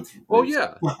magics of Oh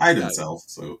yeah, hide yeah. himself.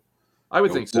 So, I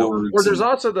would think so. Or words there's and,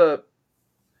 also the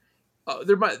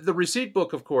receipt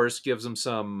book, of course, gives him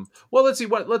some. Well, let's see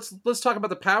what let's talk about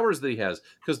the powers that he has,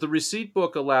 because the receipt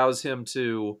book allows him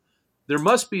to. There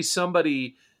must be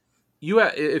somebody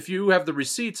if you have the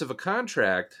receipts of a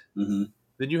contract, mm-hmm.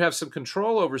 then you have some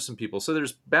control over some people. So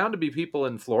there's bound to be people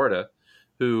in Florida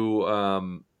who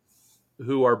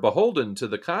are beholden to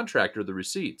the contract or the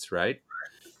receipts, right?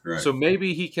 Right. So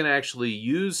maybe he can actually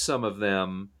use some of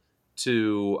them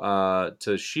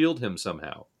to shield him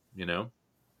somehow.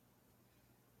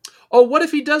 Oh, what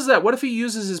if he does that? What if he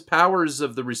uses his powers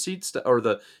of the receipts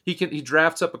he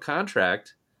drafts up a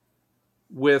contract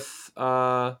with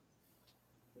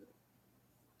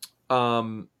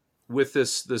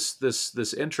this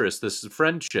interest, this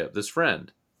friendship, this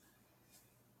friend.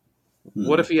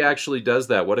 What if he actually does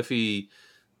that? What if he,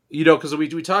 because we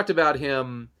talked about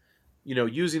him,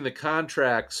 using the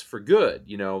contracts for good,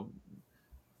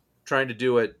 trying to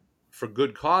do it for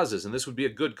good causes, and this would be a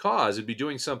good cause. It'd be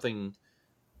doing something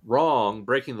wrong,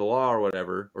 breaking the law or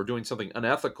whatever, or doing something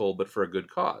unethical, but for a good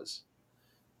cause.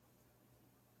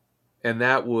 And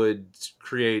that would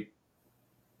create,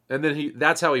 and then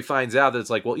that's how he finds out that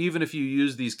it's like, well, even if you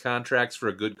use these contracts for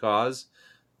a good cause,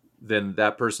 then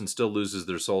that person still loses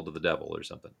their soul to the devil or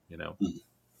something,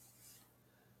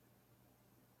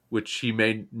 which he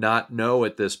may not know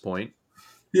at this point.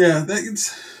 Yeah,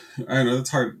 I don't know,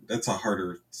 that's hard. That's a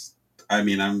harder, I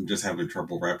mean, I'm just having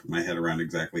trouble wrapping my head around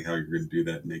exactly how you're going to do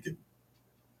that and make it.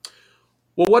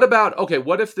 Well, what about, okay,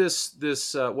 what if this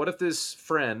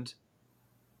friend,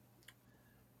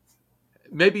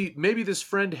 maybe this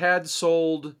friend had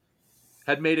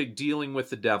made a dealing with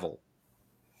the devil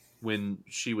when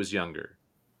she was younger,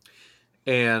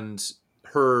 and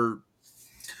her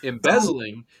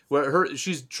embezzling,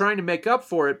 she's trying to make up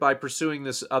for it by pursuing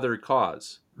this other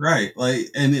cause. Right.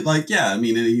 Yeah, I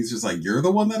mean, and he's just like, you're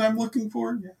the one that I'm looking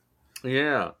for.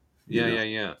 Yeah.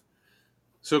 Yeah.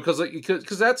 So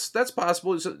because that's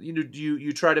possible. So,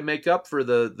 you try to make up for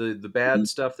the bad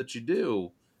stuff that you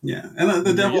do. Yeah, and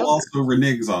the devil also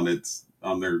reneges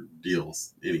on their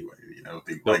deals anyway.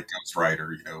 Like Ghost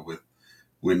Rider.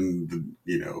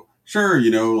 Sure,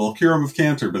 we'll cure him of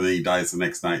cancer, but then he dies the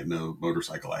next night in a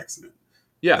motorcycle accident.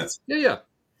 Yeah. Yeah.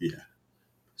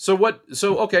 So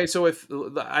okay. So if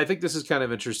I think this is kind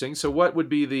of interesting. So what would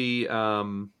be the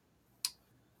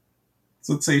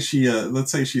So let's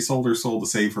say she sold her soul to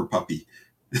save her puppy.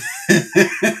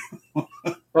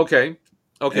 Okay.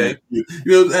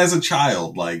 And, as a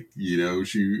child, he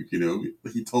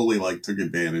totally took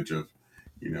advantage of,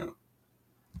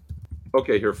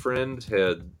 Okay, her friend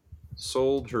had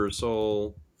sold her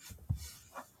soul.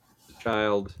 The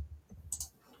child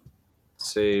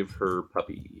save her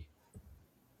puppy.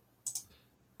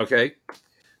 Okay.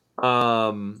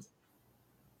 Um,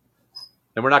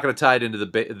 and we're not going to tie it into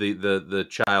the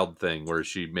child thing where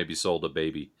she maybe sold a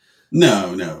baby,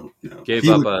 No. gave He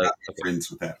up would a. not be Okay. friends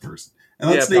with that person. And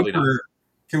Yeah, let's name probably not. her.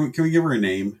 Can we give her a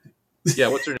name? Yeah,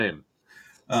 what's her name?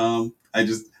 I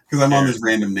just because I'm on this Karen.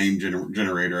 random name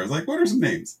generator. I was like, what are some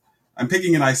names? I'm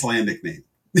picking an Icelandic name.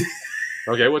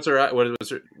 Okay,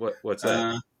 what's that?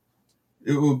 Uh,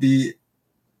 it will be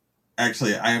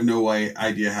actually. I have no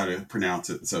idea how to pronounce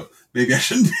it, so maybe I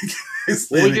shouldn't pick an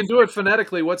Well, we Icelandic. can do it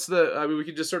phonetically. What's the? I mean, we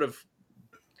can just sort of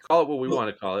call it what we Well,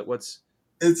 want to call it. What's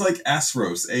it's like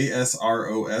Asros,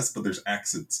 Asros, but there's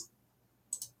accents.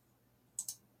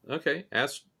 okay?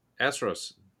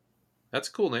 Astros. That's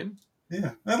a cool name.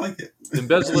 Yeah, I like it.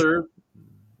 Embezzler,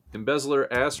 embezzler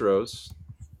Astros,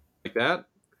 like that.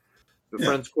 The Yeah,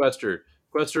 friend's Quester.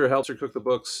 Quester helps her cook the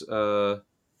books.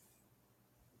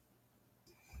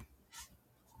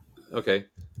 Okay,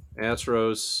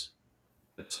 Astros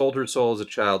sold her soul as a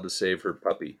child to save her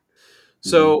puppy.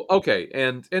 hmm So okay,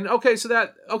 and okay, so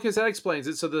that explains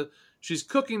it. So she's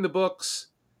cooking the books.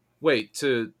 Wait,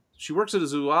 she works at a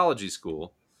zoology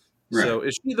school. right. So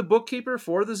is she the bookkeeper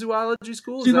for the zoology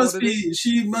school? Is that what it is?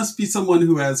 She must be someone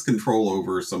who has control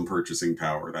over some purchasing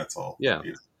power. That's all. Yeah.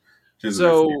 You know, she doesn't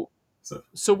have to be. So So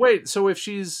so wait, so if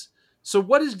she's so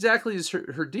what exactly is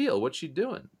her deal? What's she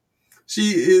doing?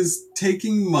 she is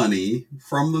taking money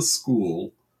from the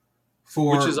school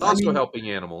Which is for. I also mean, helping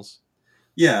animals.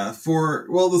 yeah, for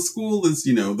the school is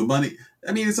the money.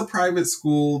 I mean, it's a private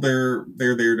school. They're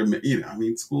there to I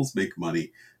mean, schools make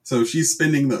money. So she's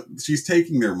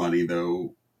taking their money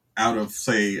though out of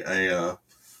say a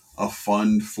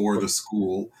fund for the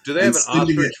school Do they and have an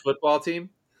spending it. ostrich football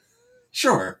team?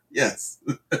 Sure, yes,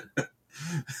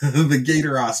 the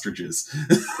gator ostriches.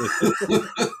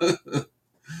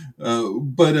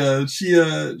 But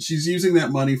she's using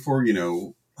that money for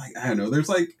like I don't know.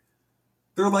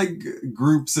 There are like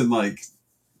groups in like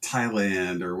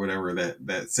Thailand or whatever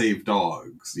that save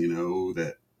dogs.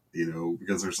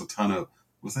 Because there's a ton of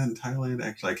was that in Thailand?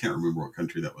 Actually, I can't remember what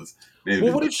country that was. May have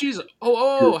Well, been what if she's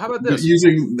how about but this?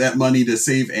 using that money to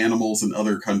save animals in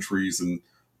other countries and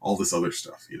all this other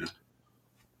stuff.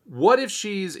 What if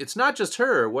it's not just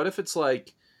her? What if it's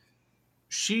like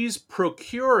she's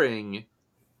procuring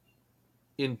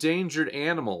endangered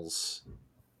animals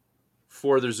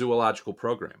for their zoological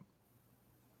program?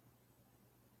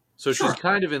 So she's Sure.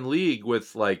 kind of in league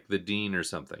with like the dean or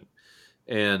something.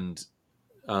 And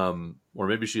or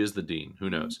maybe she is the dean, who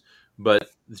knows. But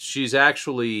she's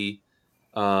actually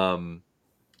um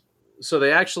so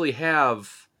they actually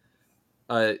have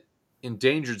uh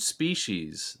endangered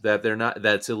species that they're not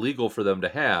that's illegal for them to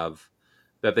have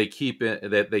that they keep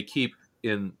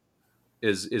in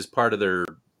is part of their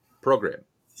program.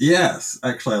 Yes,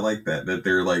 actually, I like that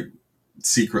they're like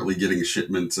secretly getting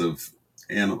shipments of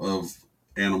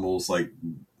animals like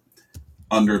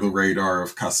under the radar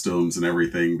of customs and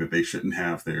everything that they shouldn't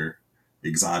have their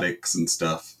exotics and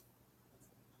stuff.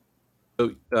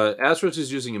 So Astros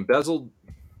is using embezzled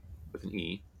with an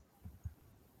E.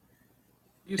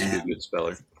 He used to be a And good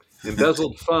speller.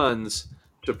 Embezzled funds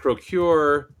to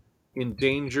procure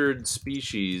endangered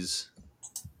species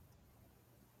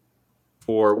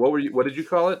for what did you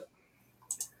call it?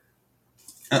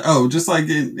 just like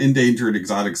endangered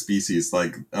exotic species,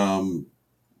 like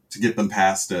to get them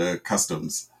past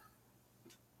customs.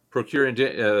 Procure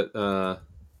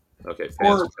okay,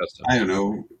 Or past I customs. don't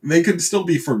know, they could still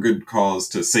be for good cause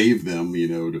to save them,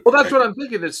 to Well, that's protect. what I'm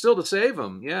thinking. It's still to save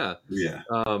them, yeah. Yeah,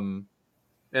 Um,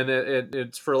 and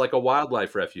it's for like a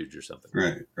wildlife refuge or something.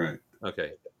 right.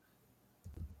 Okay,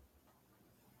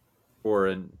 for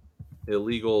an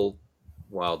illegal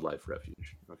wildlife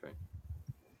refuge. Okay,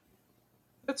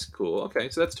 that's cool. Okay,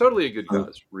 so that's totally a good So,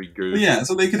 cause. but Regroup. yeah,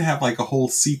 so they could have like a whole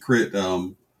secret,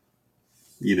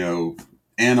 you know,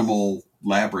 animal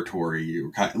laboratory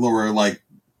or like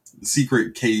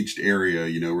secret caged area,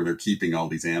 where they're keeping all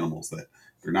these animals that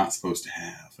they're not supposed to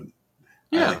have. And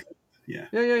I Yeah, like,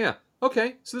 yeah, yeah.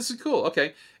 Okay, so this is cool.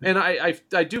 Okay, and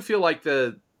I do feel like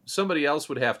somebody else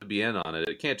would have to be in on it.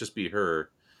 It can't just be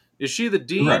her. Is she the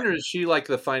right. dean or is she like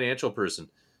the financial person?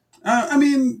 I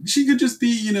mean, she could just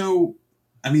be,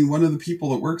 I mean, one of the people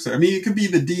that works there. I mean, it could be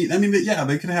the dean. I mean, yeah,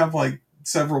 they could have like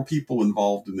several people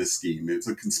involved in this scheme. It's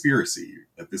a conspiracy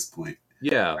at this point.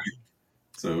 Yeah.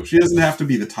 So she doesn't have to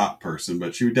be the top person,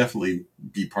 but she would definitely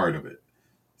be part of it.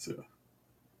 So,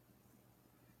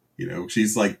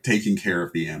 she's like taking care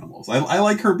of the animals. I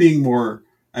like her being more.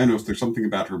 I don't know if there's something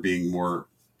about her being more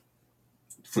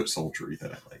foot soldiery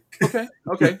that I like.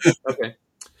 Okay.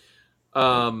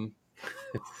 Um,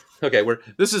 okay,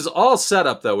 this is all set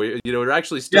up though. We're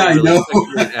actually still Yeah, I really know.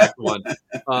 in Act One.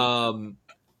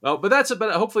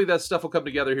 But hopefully that stuff will come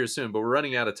together here soon. But we're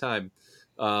running out of time.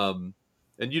 And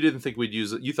you didn't think we'd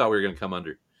use it. You thought we were going to come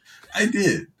under. I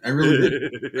did. I really did.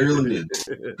 I really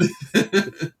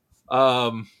did.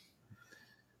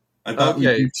 I thought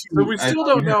Okay, we'd do so we still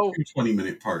don't know.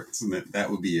 20-minute parts, and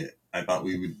that would be it. I thought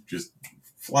we would just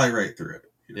fly right through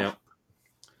it. Yeah.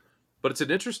 But it's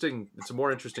a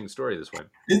more interesting story this way.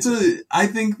 I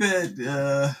think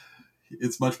that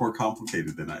it's much more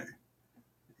complicated than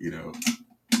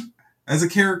as a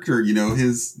character,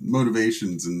 his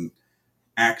motivations and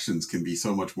actions can be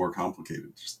so much more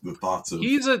complicated. Just the thoughts of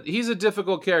he's a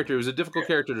difficult character. He was a difficult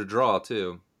character to draw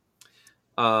too.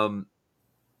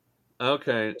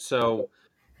 Okay, so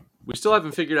we still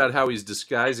haven't figured out how he's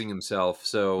disguising himself.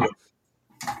 So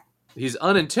he's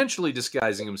unintentionally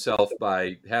disguising himself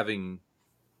by having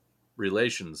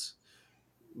relations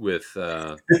with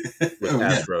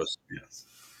Astros. Yes.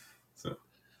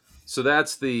 So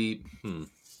that's the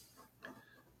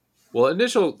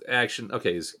initial action.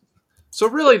 Okay, so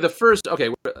really the first.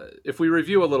 Okay, if we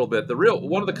review a little bit,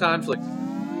 one of the conflicts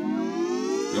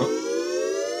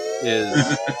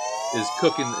is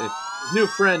cooking. His new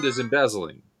friend is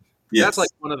embezzling. Yes.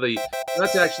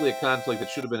 That's actually a conflict that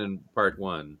should have been in part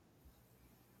 1.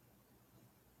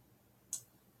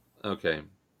 Okay.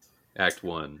 Act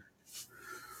 1.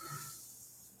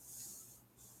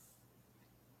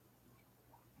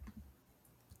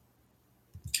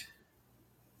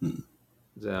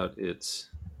 It's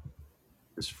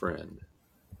his friend.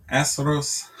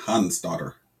 Astros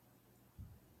Hansdaughter.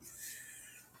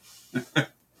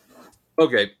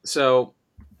 Okay, so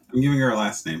I'm giving her a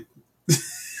last name.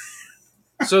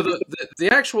 So the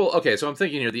actual so I'm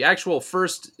thinking here, the actual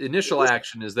first initial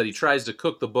action is that he tries to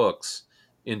cook the books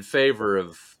in favor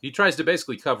of, he tries to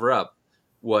basically cover up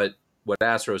what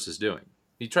Astros is doing.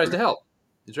 He tries to help.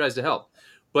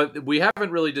 But we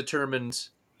haven't really determined,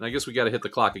 and I guess we got to hit the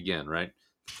clock again, right?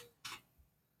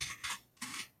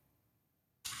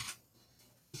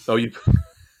 Oh, you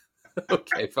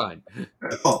okay, fine.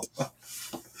 Oh.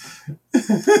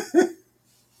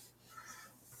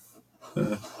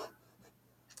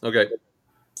 Okay.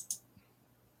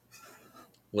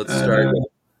 Let's start.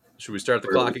 Should we start the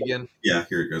clock again? Yeah,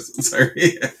 here it goes. Sorry.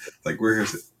 It's like, where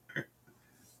is it?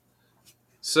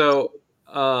 So,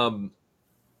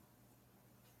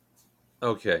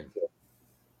 okay.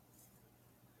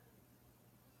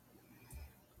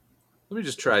 Let me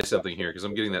just try something here because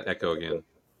I'm getting that echo again.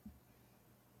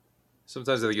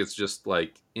 Sometimes I think it's just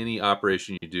like any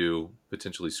operation you do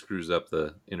potentially screws up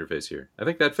the interface here. I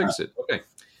think that fixed it. Okay.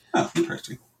 Oh,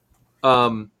 interesting.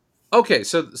 Okay,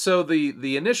 so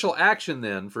the initial action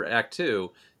then for Act 2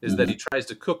 is that he tries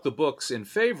to cook the books in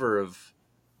favor of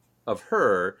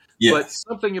her, but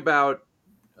something about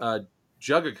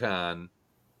Jugga Khan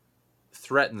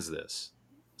threatens this.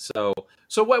 So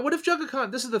what if Jugga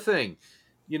Khan? This is the thing,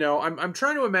 I'm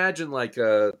trying to imagine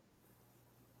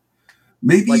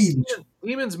maybe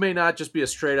demons may not just be a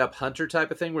straight up hunter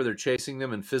type of thing where they're chasing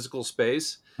them in physical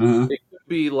space. Uh-huh. It could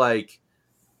be like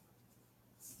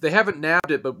they haven't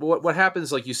nabbed it, but what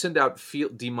happens, like you send out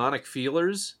demonic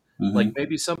feelers, like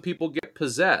maybe some people get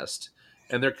possessed,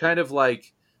 and they're kind of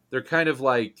like you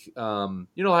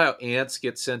know how ants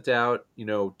get sent out,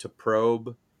 to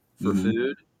probe for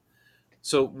food.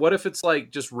 So what if it's like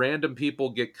just random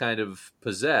people get kind of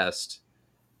possessed,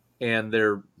 and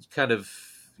they're kind of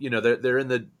they're in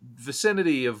the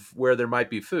vicinity of where there might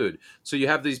be food. So you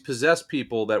have these possessed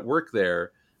people that work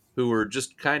there who are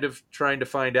just kind of trying to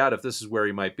find out if this is where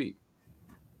he might be.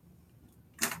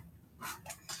 Does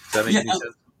that make any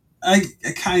sense? I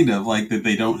kind of like that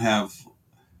they don't have,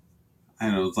 I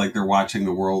don't know, it's like they're watching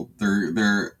the world.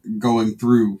 They're going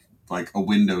through like a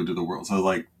window to the world. So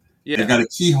like they've got a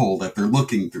keyhole that they're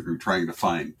looking through trying to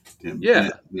find him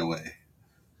in a way.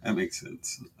 That makes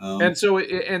sense. And so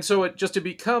it just it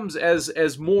becomes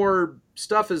as more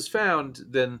stuff is found,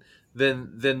 then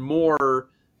more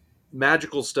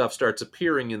magical stuff starts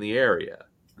appearing in the area.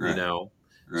 Right. Right.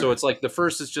 So it's like the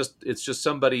first is just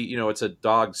somebody, it's a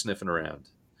dog sniffing around,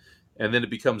 and then it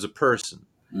becomes a person,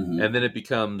 and then it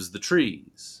becomes the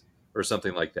trees or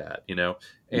something like that,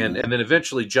 and then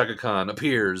eventually Jugga Khan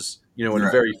appears, in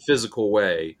a very physical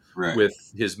way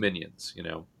with his minions,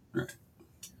 Right.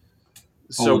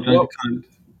 So Jugga Khan,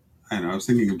 I don't know. I was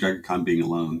thinking of Jugga Khan being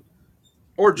alone,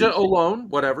 or alone,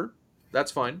 whatever.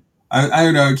 That's fine. I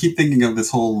don't know. I keep thinking of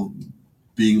this whole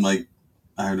being like,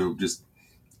 I don't know, just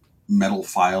metal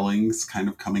filings kind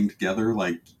of coming together,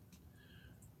 like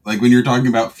when you're talking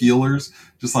about feelers,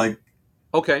 just like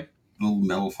Okay. little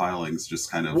metal filings,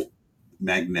 just kind of Well,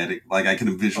 magnetic. Like I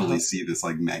can visually uh see this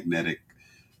like magnetic,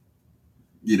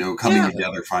 coming Yeah.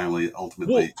 together finally, Well,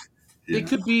 ultimately. it Yeah.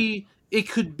 could be. It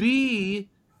could be.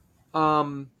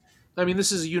 Um, I mean,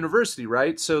 this is a university,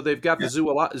 right? So they've got the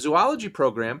Yeah. zoology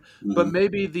program, but Hmm.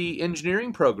 maybe the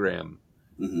engineering program.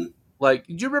 Hmm. Like,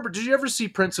 do you remember? Did you ever see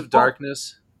Prince of Well,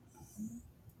 Darkness?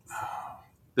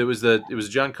 It was a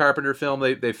John Carpenter film.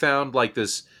 They found like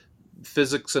this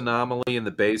physics anomaly in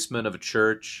the basement of a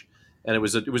church, and it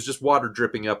was just water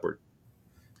dripping upward.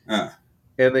 uh,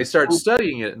 And they start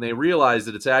studying it, and they realize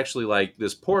that it's actually like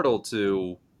this portal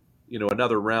to,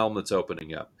 another realm that's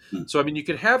opening up. hmm, So I mean, you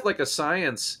could have like a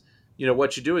science.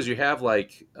 What you do is you have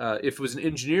like if it was if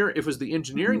it was the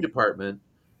engineering mhm, department,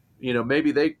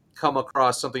 maybe they come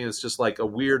across something that's just like a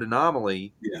weird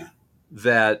anomaly yeah,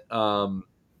 that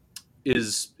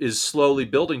is slowly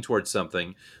building towards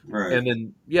something, right. and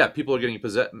then yeah, people are getting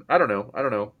possessed. I don't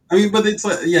know. I mean, but it's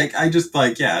like, yeah, I just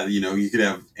like, yeah, you could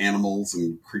have animals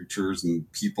and creatures and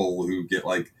people who get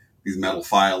like these metal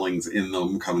filings in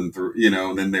them coming through,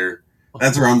 and then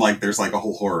that's where I'm like, there's like a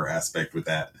whole horror aspect with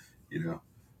that, you know.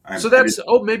 So I just,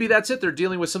 maybe that's it. They're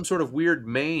dealing with some sort of weird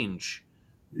mange.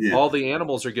 yeah. All the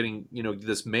animals are getting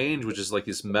this mange, which is like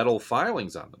these metal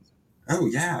filings on them. Oh,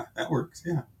 yeah, that works.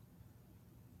 Yeah.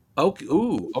 Okay.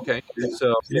 Ooh. Okay. Yeah.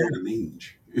 So Yeah,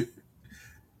 mange.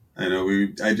 I know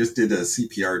I just did a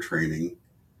CPR training,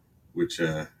 which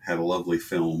had a lovely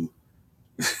film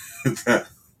that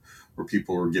where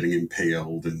people were getting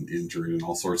impaled and injured in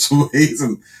all sorts of ways.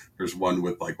 And there's one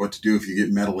with like what to do if you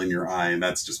get metal in your eye, and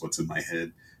that's just what's in my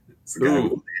head. It's the guy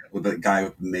ooh. with the guy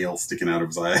with the nail sticking out of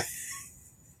his eye.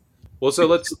 Well, so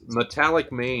let's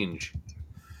metallic mange.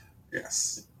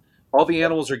 Yes. All the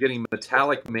animals are getting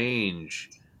metallic mange,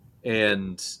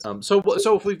 and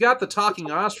so if we've got the talking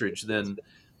ostrich, then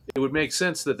it would make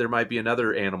sense that there might be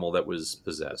another animal that was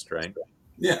possessed, right?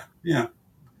 Yeah. Yeah.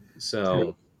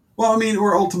 So Well, I mean,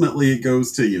 or ultimately it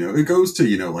goes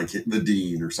to like the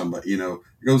dean or somebody. It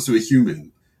goes to a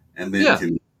human, and then yeah,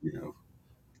 can.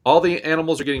 all the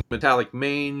animals are getting metallic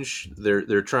mange.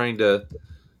 They're trying to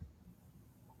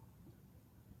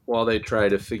while they try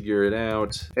to figure it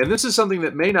out. And this is something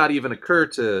that may not even occur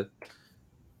to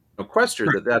Quester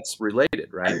that's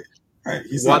related, right? Right. Right.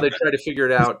 He's While not they try to figure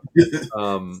it out, bad.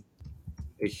 um,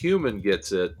 a human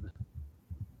gets it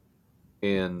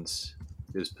and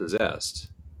is possessed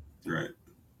Right.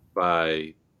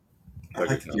 by I Chugga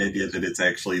like Khan, the I idea guess. that it's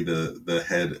actually the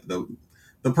head,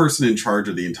 the person in charge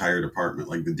of the entire department,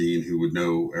 like the dean who would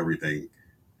know everything.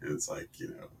 And it's like,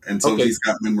 and so Okay, he's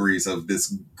got memories of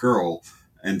this girl,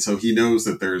 and so he knows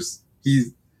that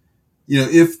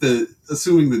if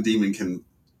assuming the demon can,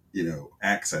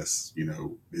 access,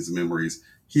 his memories,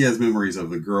 he has memories of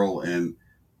the girl, and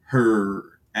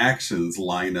her actions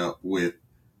line up with,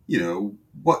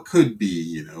 what could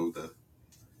be, the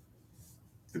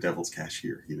devil's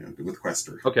cashier, with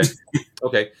Quester. okay,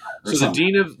 okay. Or So the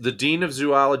something. dean of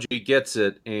zoology gets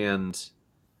it and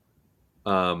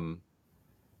um,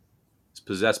 is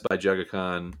possessed by Chugga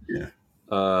Khan. Yeah.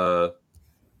 Uh,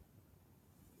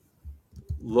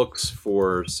 looks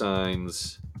for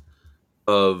signs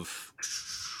of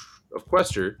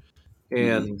Quester, Hmm.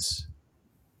 and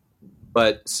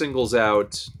but singles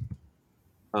out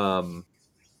um,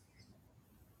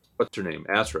 what's her name,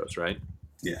 Astros, right?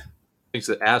 Yeah. Thinks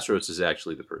that Astros is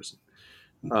actually the person.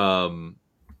 Um,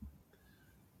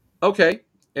 okay,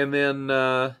 and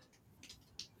then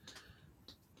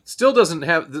still doesn't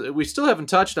have. We still haven't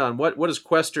touched on what does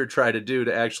Quester try to do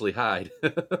to actually hide,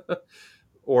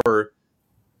 or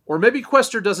maybe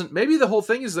Quester doesn't. Maybe the whole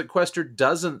thing is that Quester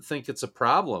doesn't think it's a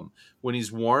problem when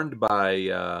he's warned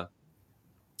by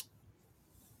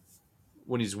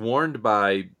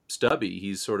Stubby.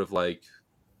 He's sort of like,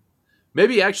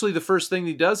 maybe actually the first thing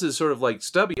he does is sort of like,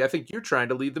 Stubby, I think you're trying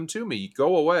to lead them to me.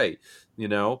 Go away,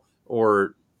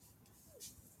 or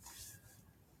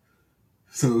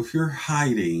So if you're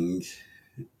hiding,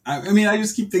 I mean, I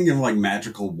just keep thinking of like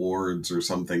magical wards or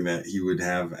something that he would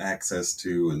have access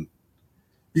to, and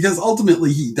because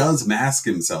ultimately he does mask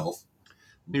himself,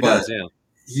 he but does, yeah.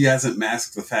 he hasn't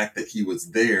masked the fact that he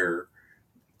was there.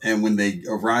 And when they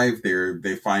arrive there,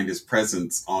 they find his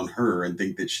presence on her and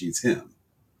think that she's him.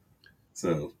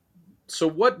 So, So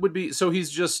what would be? So he's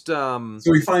just. so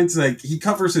he finds like he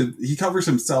covers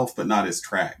himself, but not his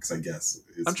tracks. I guess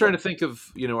I'm is trying what. to think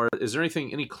of is there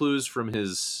any clues from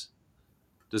his?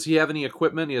 Does he have any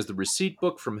equipment? He has the receipt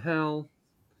book from hell.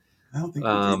 I don't think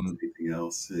we gave him anything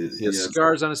else. He has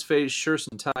scars on his face, shirts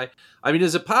and tie. I mean,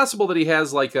 is it possible that he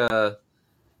has like a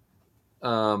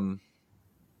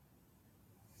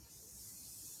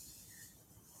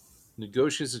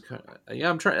negotiations? Yeah,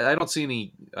 I'm trying. I don't see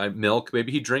any milk.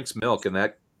 Maybe he drinks milk, and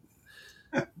that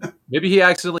maybe he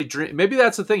accidentally drink. Maybe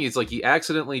that's the thing. He's like he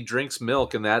accidentally drinks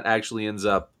milk, and that actually ends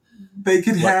up. They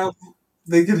could have.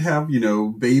 They could have,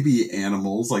 baby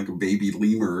animals like a baby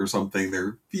lemur or something.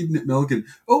 They're feeding it milk, and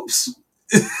oops.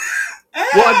 Well,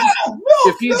 milk,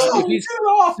 if he's, get it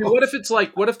off. what if it's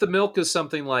like, what if the milk is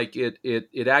something like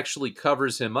it actually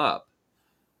covers him up?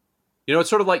 It's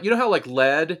sort of like, how like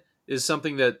lead is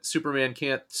something that Superman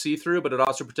can't see through, but it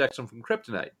also protects him from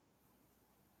kryptonite.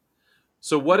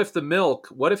 So what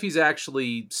if he's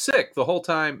actually sick the whole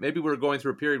time? Maybe we're going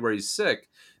through a period where he's sick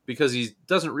because he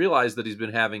doesn't realize that he's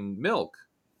been having milk.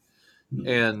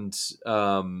 And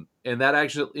that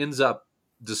actually ends up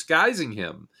disguising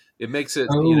him. It makes it,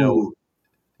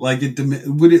 like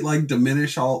would it like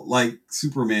diminish all, like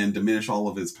Superman diminish all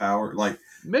of his power, like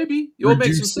maybe it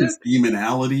makes him sick. His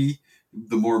demonality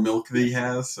the more milk that he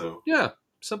has. So yeah,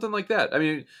 something like that. I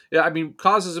mean,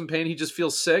 causes him pain. He just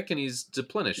feels sick and he's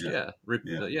deplenished.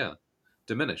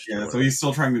 Diminished. Yeah, so he's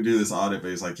still trying to do this audit, but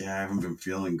he's like, I haven't been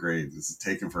feeling great. This is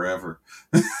taking forever.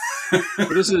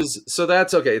 So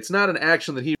that's okay. It's not an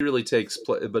action that he really takes,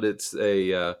 but it's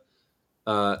a.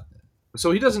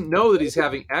 So he doesn't know that he's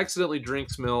accidentally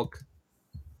drinks milk,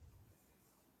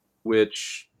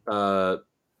 which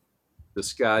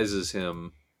disguises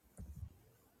him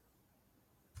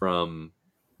from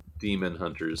demon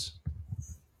hunters.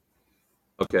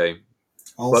 Okay.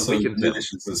 Also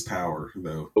diminishes his power,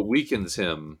 though. But weakens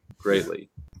him greatly.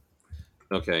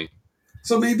 Yeah. Okay.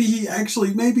 So maybe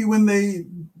when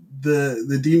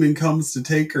the demon comes to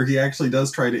take her, he actually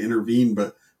does try to intervene,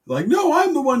 but like, no,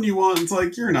 I'm the one you want. It's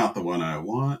like, you're not the one I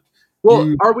want.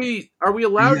 Well, are we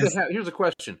allowed to have? Here's a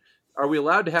question: are we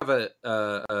allowed to have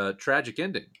a tragic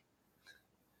ending?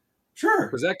 Sure,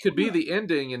 because that could be the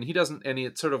ending, and he doesn't, and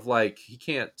it's sort of like he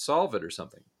can't solve it or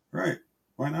something. Right?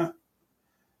 Why not?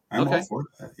 I'm all for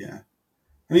that. Yeah.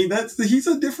 I mean, he's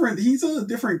a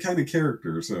different kind of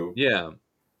character. So yeah.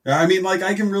 I mean, like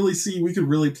I can really see we could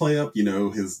really play up,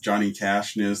 his Johnny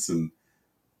Cashness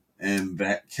and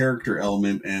that character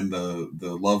element and the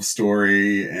love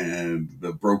story and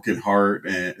the broken heart,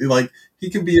 and like he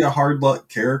could be a hard luck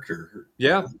character.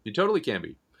 Yeah, he totally can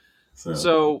be.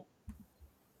 So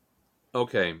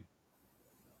okay.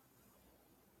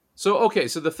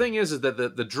 So the thing is that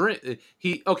the drink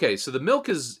so the milk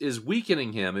is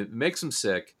weakening him. It makes him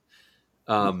sick.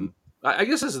 I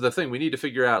guess this is the thing we need to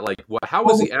figure out. Like, how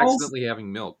is he accidentally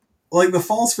having milk? Like the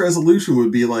false resolution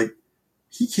would be like,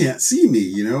 he can't see me,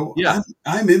 Yeah.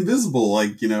 I'm invisible,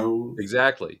 like,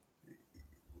 Exactly.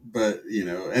 But,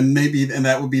 and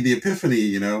that would be the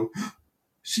epiphany,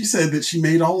 she said that she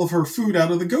made all of her food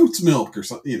out of the goat's milk or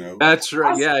something, That's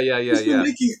right. Yeah. He's been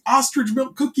making ostrich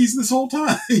milk cookies this whole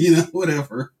time,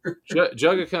 whatever.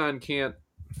 Juga Khan can't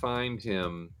find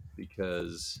him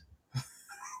because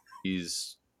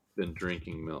he's been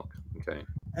drinking milk. Okay.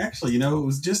 Actually, it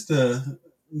was just a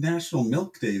National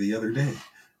Milk Day the other day.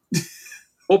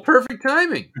 Well, perfect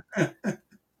timing.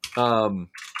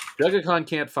 Juga Khan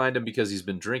can't find him because he's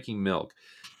been drinking milk.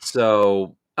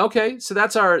 So okay, so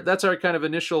that's our kind of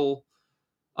initial.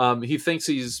 He thinks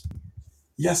he's.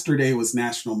 Yesterday was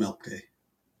National Milk Day,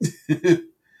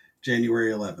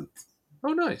 January 11th.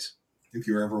 Oh, nice. If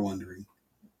you're ever wondering.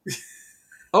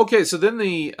 Okay, so then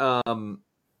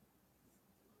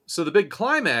so the big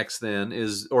climax then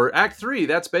is, or Act 3.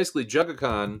 That's basically Juga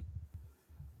Khan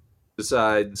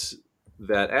decides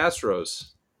that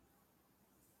Astros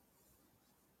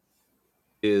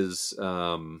is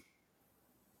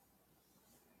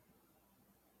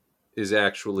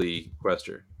actually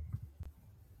Questor.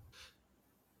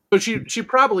 So she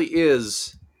probably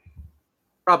is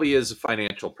a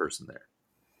financial person there,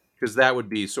 because that would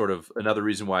be sort of another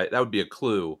reason why that would be a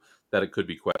clue that it could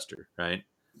be Questor, right?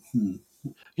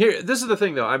 Here, this is the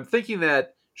thing though. I'm thinking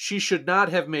that she should not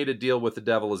have made a deal with the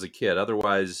devil as a kid.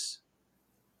 Otherwise,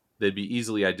 they'd be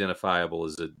easily identifiable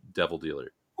as a devil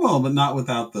dealer. Well, but not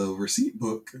without the receipt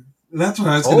book. That's what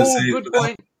I was going to say. Good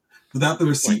point. Without the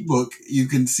receipt book, you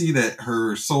can see that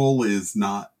her soul is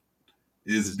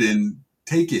been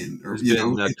taken or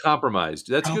compromised.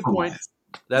 That's a good point.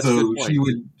 That's so a good point. She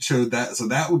would show that. So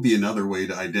that would be another way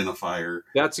to identify her.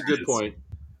 That's a good point.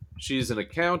 She's an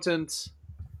accountant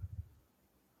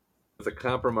with a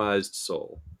compromised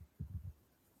soul,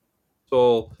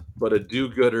 but a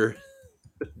do-gooder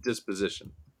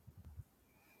disposition.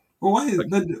 Well,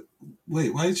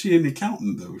 why is she an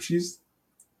accountant though?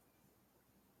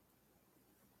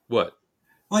 What?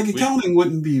 Like accounting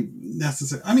wouldn't be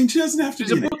necessary. I mean, she doesn't have to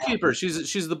She's be a an bookkeeper.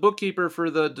 She's the bookkeeper for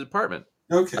the department.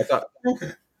 Okay. I thought.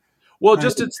 Okay. Well,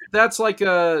 that's like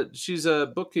she's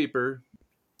a bookkeeper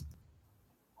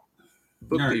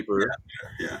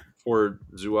Yeah. for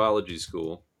zoology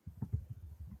school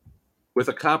with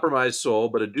a compromised soul,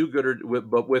 but a do-gooder,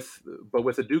 but with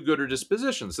a do-gooder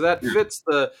disposition. So that fits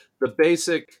the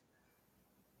basic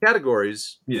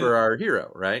categories for our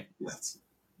hero, right? Yes.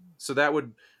 So that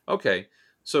would okay.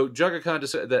 So Jugga Khan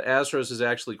decided that Asros is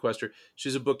actually Quester.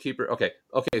 She's a bookkeeper. Okay.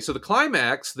 So the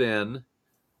climax then,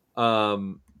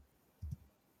 the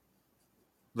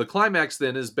climax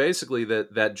then is basically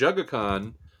that Jugga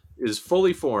Khan is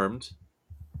fully formed,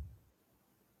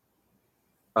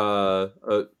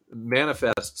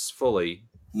 manifests fully,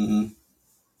 Mm-hmm.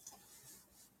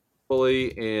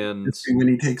 and when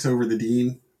he takes over the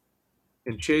dean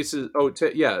and chases.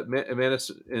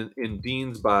 In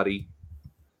Dean's body,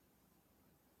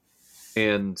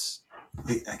 and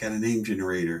I got a name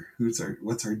generator.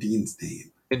 What's our dean's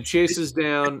name? And chases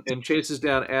down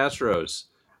Asros,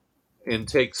 and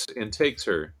takes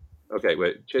her. Okay,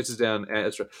 wait, chases down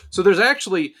Asros. So there's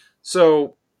actually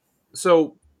so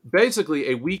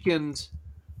basically a weakened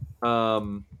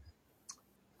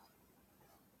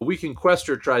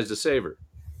Quester tries to save her.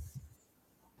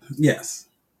 Yes.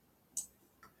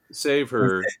 Save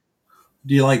her. Okay.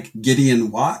 Do you like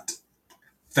Gideon Watt?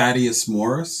 Thaddeus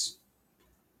Morris?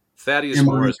 Thaddeus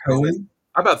Emory Morris. Cohen?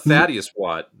 How about Thaddeus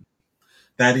Watt?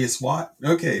 Thaddeus Watt?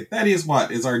 Okay, Thaddeus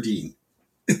Watt is our dean.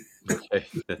 Okay,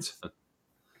 that's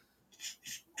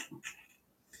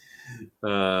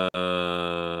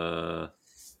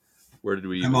where did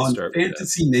we even start? I'm on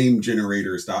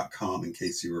fantasynamegenerators.com in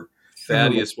case you were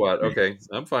Thaddeus Watt. Okay,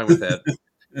 I'm fine with that.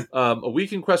 A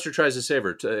weakened Quester tries to save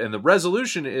her, and the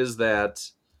resolution is that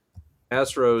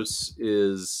Asros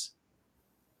is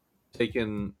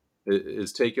taken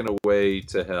away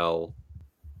to hell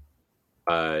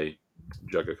by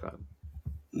Jugga Khan.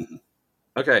 Mm-hmm.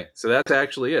 Okay, so that's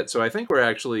actually it. So I think we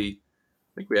actually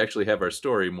have our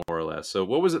story more or less. So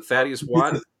what was it, Thaddeus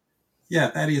Watt? Yeah,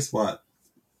 Thaddeus Watt.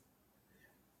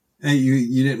 And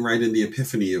you didn't write in the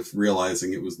epiphany of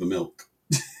realizing it was the milk.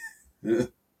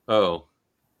 Oh.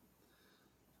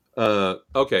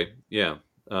 Okay, yeah.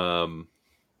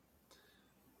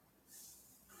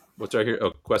 What's right here?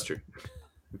 Oh, Quester.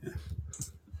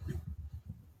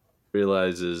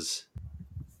 Realizes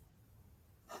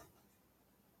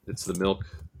it's the milk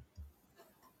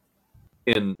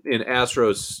in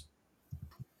Asros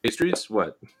pastries.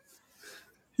 What?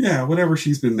 Yeah, whatever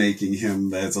she's been making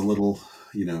him as a little,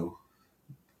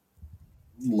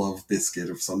 love biscuit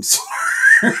of some sort.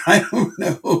 I don't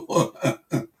know.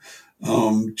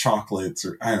 Chocolates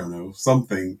or I don't know,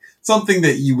 something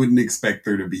that you wouldn't expect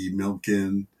there to be milk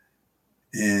in.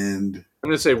 And I'm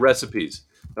going to say recipes.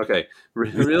 Okay,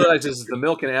 realizes the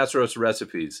milk and Asros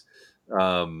recipes.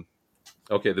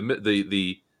 Okay,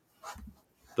 the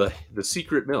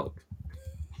secret milk.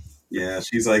 Yeah,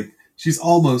 she's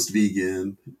almost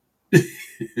vegan,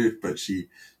 but she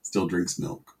still drinks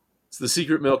milk. It's the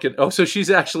secret milk, and so she's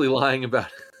actually lying about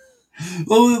it.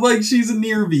 Well, like she's a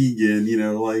near vegan,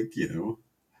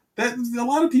 that a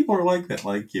lot of people are like that.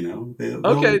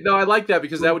 Okay, no, I like that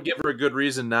because that would give her a good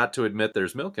reason not to admit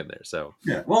there's milk in there. So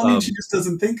yeah, well, I mean, she just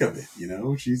doesn't think of it.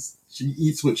 She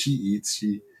eats what she eats.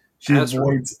 She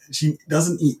avoids. She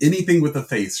doesn't eat anything with a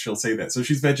face. She'll say that. So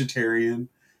she's vegetarian,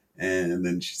 and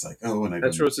then she's like, "Oh, and I."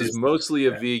 Asros is mostly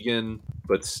a vegan,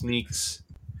 but sneaks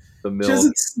the milk. She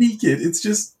doesn't sneak it. It's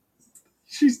just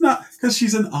she's not because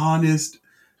she's an honest.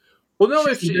 Well, no,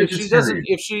 if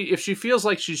she feels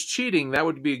like she's cheating, that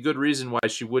would be a good reason why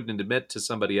she wouldn't admit to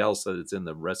somebody else that it's in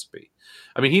the recipe.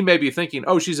 I mean, he may be thinking,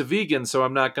 "Oh, she's a vegan, so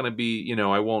I'm not going to be,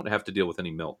 I won't have to deal with any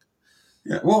milk."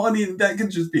 Yeah, well, I mean, that could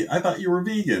just be. I thought you were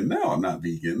vegan. No, I'm not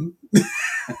vegan.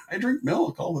 I drink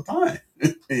milk all the time.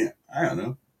 Yeah, I don't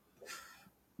know.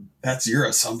 That's your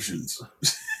assumptions.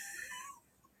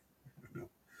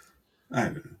 I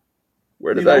don't know.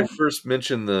 Where did I first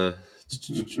mention the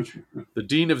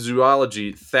dean of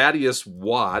zoology, Thaddeus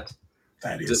Watt?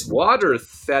 Is it Watt or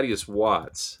Thaddeus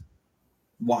Watts?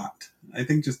 Watt. I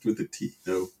think just with a T.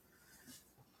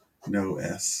 No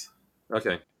S.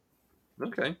 Okay.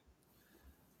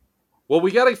 Well,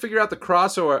 we got to figure out the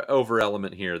crossover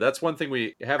element here. That's one thing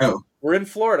we haven't. Oh. We're in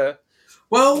Florida.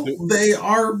 Well, they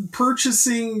are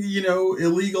purchasing,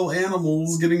 illegal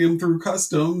animals, getting them through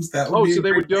customs. That would so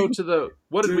they would go to the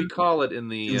what did we call it in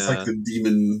the? It was like the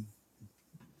demon,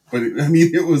 but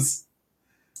it was.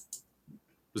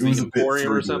 Was the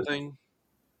Emporium or something?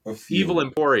 Evil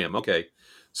Emporium. Okay,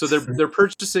 so they're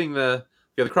purchasing the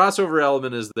crossover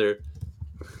element is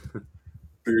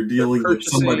They're they're dealing with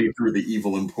somebody purchasing through the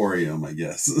evil emporium, I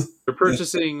guess. they're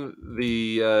purchasing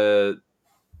the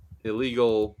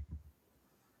illegal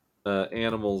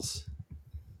animals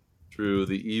through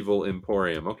the evil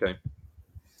emporium. Okay.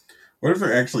 What if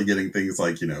they're actually getting things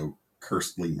like,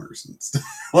 cursed lemurs and stuff?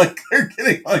 Like they're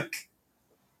getting like,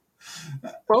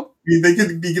 Well, I mean, they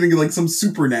could be getting like some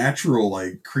supernatural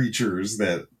like creatures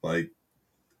that like,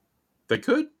 they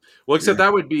could. Well, except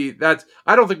yeah, that's.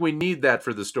 I don't think we need that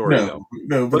for the story, though.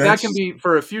 no, but But that that's can just, be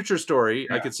for a future story.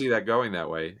 I yeah, could see that going that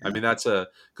way. I yeah, mean, that's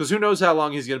because who knows how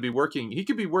long he's going to be working. He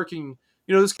could be working.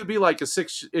 This could be like a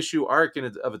 6-issue arc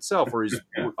of itself, where he's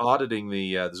yeah, auditing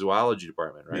the zoology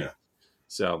department, right? yeah,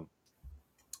 So,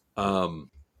 um,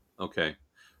 okay.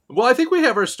 Well, I think we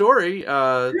have our story.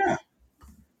 yeah,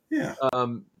 yeah.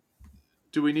 Um,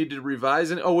 do we need to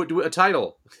revise it? Oh, do a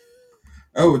title?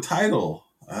 Oh, title.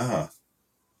 Ah,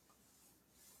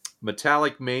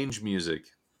 Metallic mange music.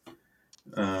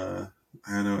 I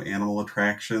don't know, animal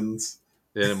attractions.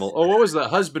 Animal. Oh, what was the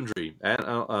husbandry?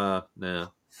 No.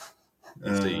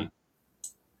 Let's Uh, see.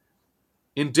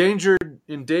 Endangered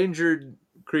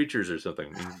creatures or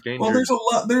something. well, Endangered.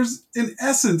 there's in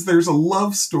essence, there's a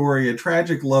love story, a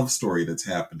tragic love story that's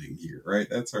happening here, right?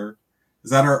 Is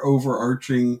that our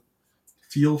overarching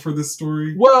feel for this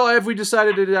story? Well, have we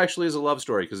decided it actually is a love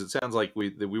story? Because it sounds like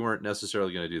that we weren't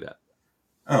necessarily going to do that.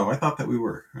 Oh, I thought that we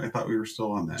were. I thought we were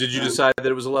still on that. Did you decide that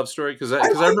it was a love story? Because I I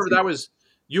liked remember it. that was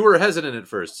you were hesitant at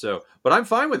first. So, but I'm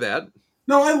fine with that.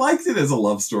 No, I liked it as a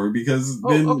love story because Oh,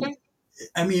 then, okay.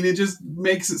 I mean, it just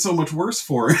makes it so much worse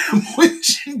for him when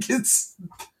she gets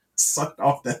sucked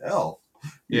off to hell.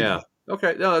 Yeah.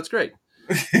 Okay. No, that's great.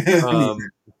 I mean, Um,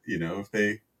 if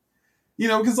they,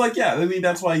 because like, yeah, I mean,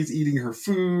 that's why he's eating her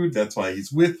food. That's why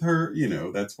he's with her.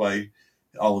 That's why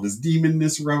all of his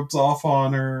demonness rubs off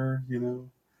on her.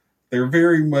 They're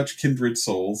very much kindred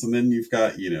souls. And then you've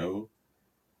got, the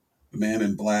man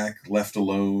in black, left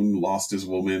alone, lost his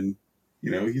woman.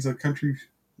 He's a country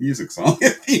music song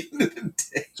at the end of the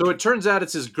day. so it turns out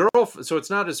it's his girlfriend. So it's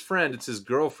not his friend; it's his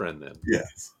girlfriend then.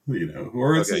 Yes,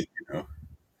 or it's Okay.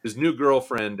 His new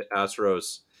girlfriend,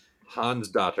 Asros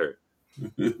Hansdatter.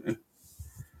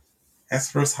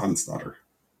 Estros Hansdatter.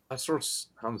 Asros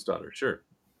Hansdatter. Sure.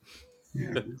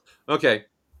 Yeah. Okay.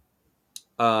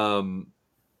 Um.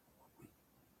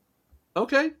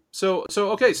 Okay. So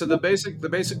the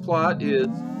basic plot is.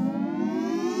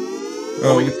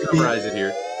 Well, we can summarize it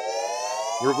here.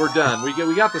 We're done. We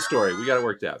got the story. We got it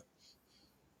worked out.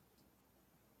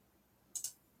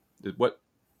 What?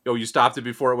 Oh, you stopped it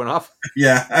before it went off?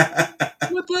 Yeah.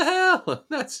 What the hell?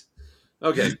 That's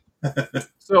okay.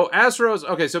 So Asros.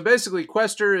 Okay, so basically,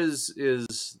 Quester is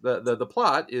the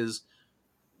plot is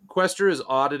Quester is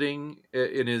auditing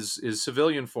in his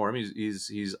civilian form.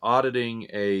 He's auditing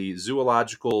a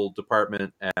zoological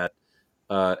department at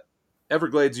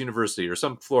Everglades University or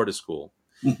some Florida school.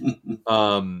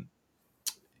 Um,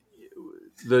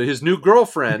 his new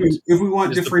girlfriend If we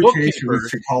want is the differentiation, we bookkeeper.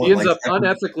 should call He it ends like up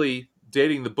unethically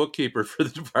dating the bookkeeper for the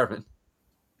department.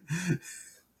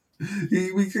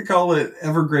 we could call it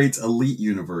Everglades Elite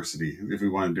University if we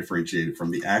want to differentiate it from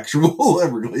the actual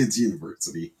Everglades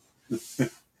University. This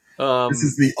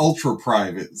is the ultra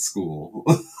private school.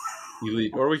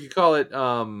 Elite, or we could call it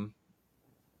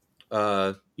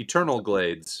Eternal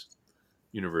Glades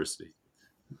University.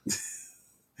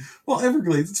 Well,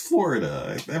 Everglades, it's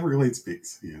Florida. Everglades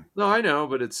speaks. Yeah. No, I know,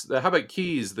 but it's how about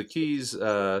Keys? The Keys.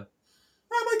 I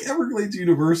like Everglades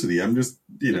University. I'm just,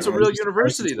 It's a I'm real just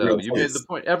surprised it's university, a though. real You made place. the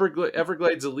point.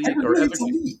 Everglades Elite or Everglades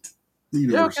Elite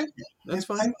Yeah, okay, University. that's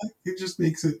fine. It just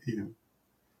makes it,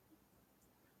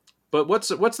 But what's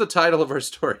the title of our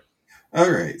story?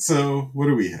 All right. So what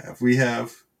do we have? We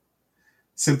have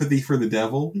Sympathy for the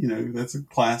Devil. That's a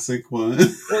classic one.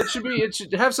 Well, it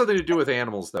should have something to do with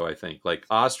animals, though. I think like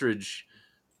ostrich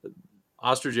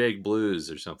egg blues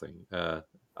or something.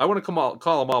 I want to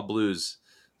call them all blues.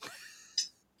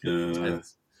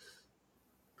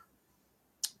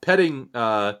 Petting,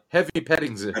 heavy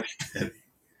pettings.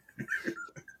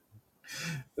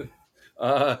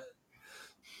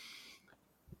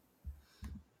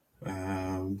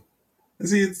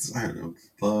 See, it's, I don't know,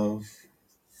 love,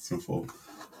 simple.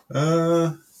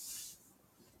 Well,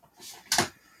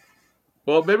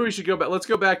 maybe we should go back. Let's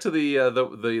go back to the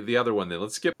other one then.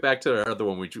 Let's skip back to our other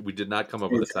one. We did not come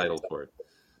up with a title for it.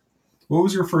 What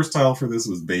was your first title for this?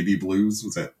 Was Baby Blues?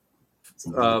 Was that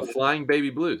Flying Baby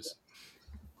Blues?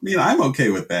 I mean, I'm okay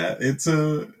with that. It's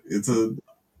a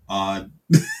odd,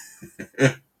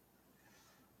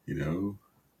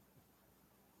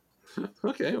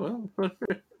 Okay, well,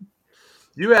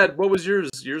 you had what was yours?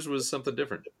 Yours was something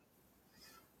different.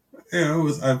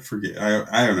 Yeah, I forget.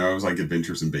 I don't know. It was like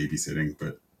Adventures in Babysitting,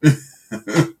 but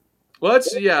Well,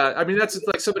 that's yeah. I mean, that's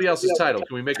like somebody else's title.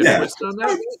 Can we make a yeah, twist on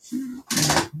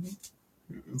that?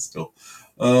 still.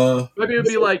 Maybe it would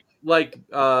be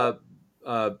uh,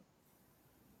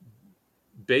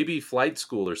 baby flight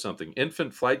school or something,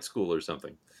 infant flight school or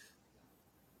something.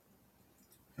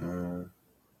 Uh,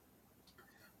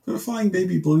 the Flying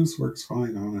Baby Blues works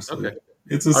fine, honestly. Okay.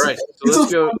 It's All right. So it's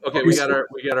let's a go. fun Okay, story.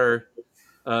 we got our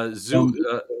zoo Um,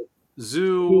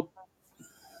 zoo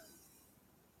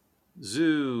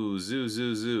zoo zoom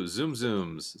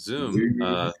zooms zoom.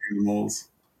 animals.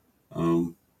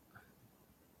 Um,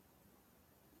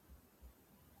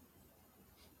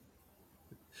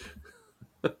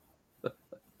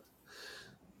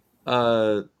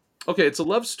 Okay, it's a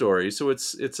love story, so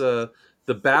it's a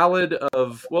the ballad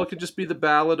of, well, it could just be the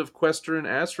ballad of Quester and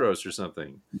Astros or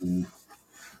something.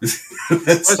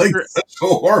 that's like Quester such a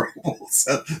horrible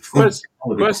set. Quester,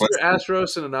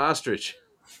 Astros, and an ostrich.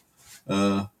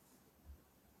 Uh,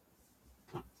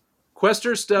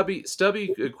 Quester,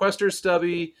 Quester,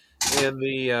 Stubby, and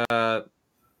the.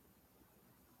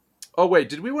 Oh wait,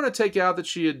 did we want to take out that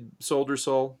she had sold her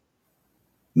soul?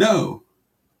 no,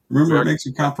 remember it makes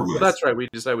you Well, compromise. that's right. We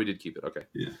decided we did keep it. Okay.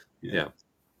 Yeah. Yeah.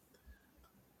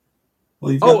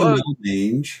 Well, you've got the Metal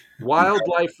Mange,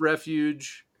 Wildlife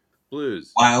Refuge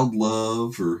Blues. Wild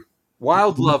Love, or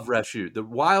Wild Love Refuge. The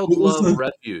Wild what was Love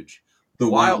Refuge. the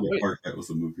Wild. Wild Heart? That was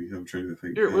the movie. I'm trying to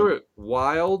think. Here, wait.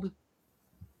 Wild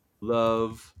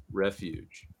Love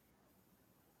Refuge.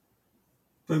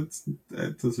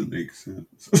 That doesn't make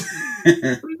sense. What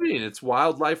do you mean? It's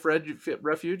Wildlife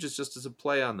Refuge. It's just as a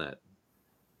play on that.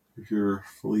 If you're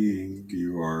fleeing,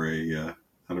 you are a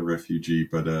not a refugee,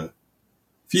 but a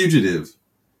fugitive.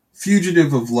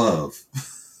 Fugitive of love.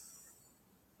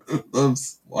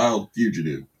 Love's wild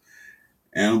fugitive.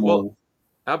 Animal. Well,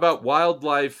 how about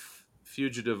Wildlife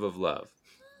Fugitive of Love?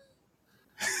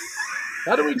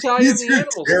 How do we tie in These the are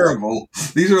animals? terrible.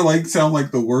 These are sound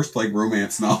like the worst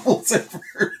romance novels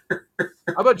ever.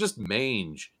 How about just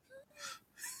mange?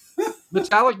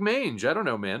 Metallic mange. I don't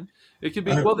know, man. It could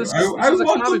be. Well, this I is a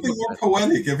want comic something book. more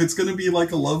poetic. If it's going to be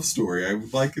like a love story, I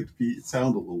would like it to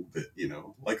sound a little bit,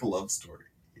 like a love story.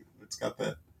 It's got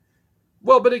that.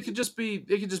 Well, but it could just be.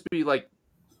 It could just be like.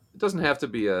 It doesn't have to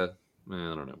be a. I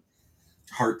don't know.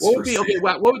 Hearts What for would be sale. okay?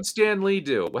 What would Stan Lee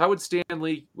do? How would Stan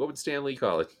Lee? What would Stan Lee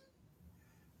call it?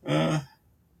 Well,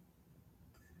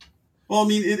 I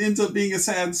mean, it ends up being a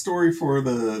sad story for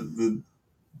the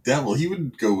devil. He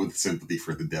would go with sympathy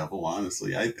for the devil.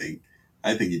 Honestly, I think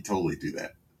he'd totally do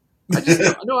that. I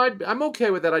just no. I'm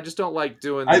okay with that. I just don't like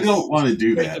doing. I don't want to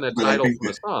do that. Taking a but title I think from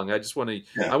a song. I just want to.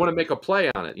 Yeah. I want to make a play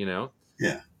on it.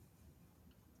 Yeah.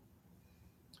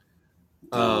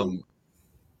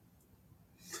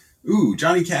 Ooh,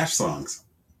 Johnny Cash songs.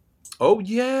 Oh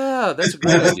yeah, that's a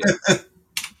great idea.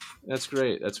 That's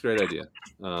great. That's a great idea.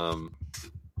 Johnny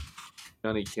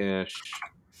Cash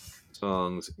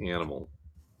songs, Animal.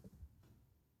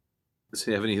 Does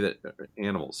he have any of that?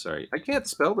 Animals? Sorry, I can't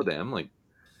spell the damn.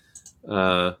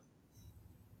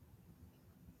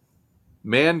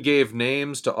 Man gave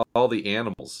names to all the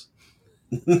animals.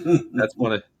 That's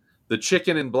one of the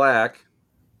Chicken in Black.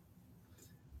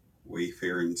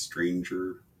 Wayfaring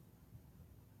Stranger.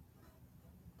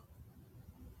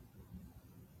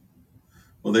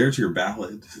 Well, there's your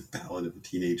ballad of a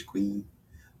Teenage Queen.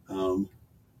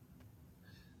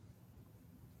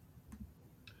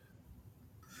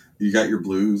 You got your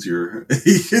blues. You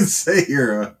can say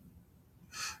your,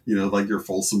 like your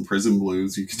Folsom Prison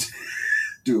Blues. You could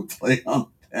do a play on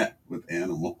that with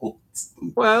animals.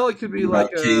 Well, it could be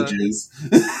about like cages.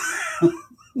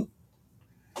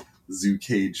 Zoo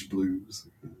Cage Blues.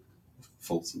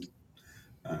 Folsom.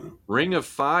 I don't know. Ring of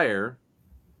Fire.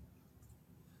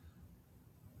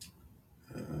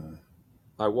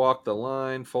 I Walk the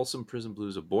Line. Folsom Prison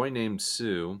Blues. A Boy Named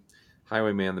Sue.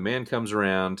 Highwayman. The Man Comes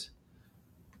Around.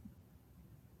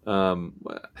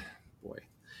 Boy,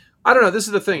 I don't know. This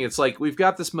is the thing. It's like we've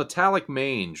got this metallic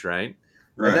mange, right?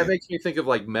 And that makes me think of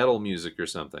like metal music or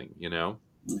something,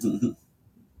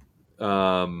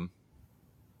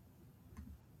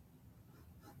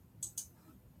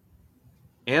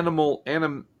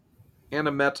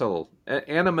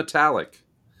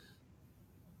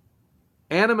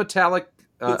 Animatallic.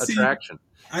 Attraction.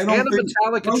 I don't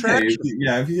Animatallic think, Attraction.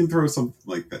 Yeah, if you can throw something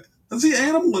like that. Does the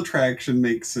Animal Attraction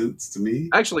make sense to me?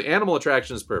 Actually, Animal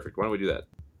Attraction is perfect. Why don't we do that?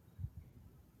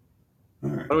 All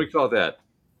right. What do we call that?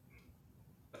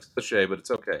 That's cliche, but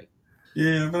it's okay.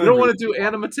 Yeah, but you don't want to do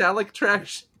Animatallic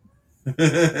Attraction.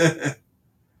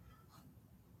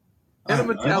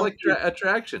 Animatallic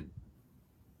Attraction.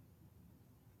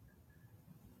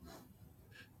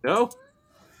 No,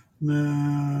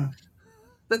 Nah.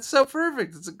 that's so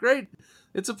perfect.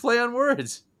 It's a play on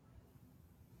words.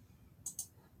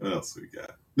 What else we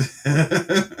got?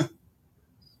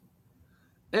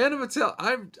 Animatal.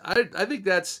 I think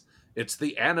it's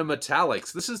the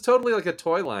Animatalics. This is totally like a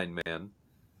toy line, man.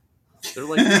 They're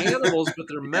like animals, but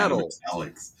they're The metal.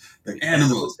 animatalics. They're The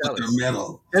animals, but they're Animatalics,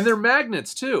 metal. and they're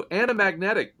magnets too.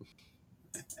 Anamagnetic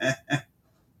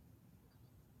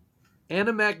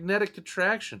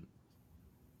attraction.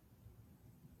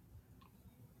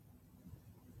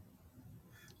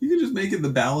 You can just make it the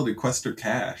Ballad of Quester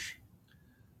Cash.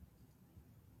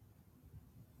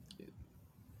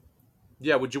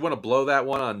 Yeah, would you want to blow that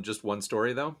one on just one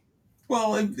story though?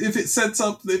 Well, if it sets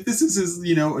up, if this is his,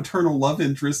 eternal love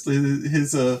interest,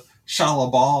 his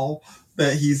Shalabal,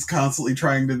 that he's constantly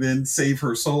trying to then save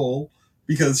her soul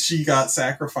because she got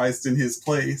sacrificed in his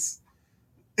place.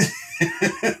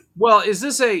 Well, is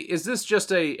this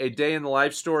just a day in the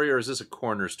life story, or is this a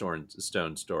cornerstone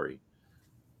story?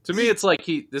 To me, it's like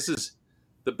this is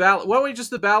the ballad. Why don't we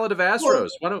just the Ballad of Well, Astros?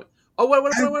 Why don't? Oh wait,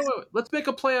 I, Let's make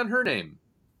a play on her name.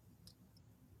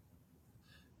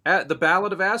 At the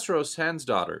Ballad of Astros, Hans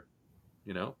daughter.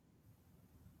 You know.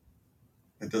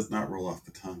 it does not roll off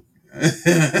the tongue.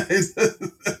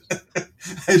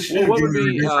 I should Well, have what would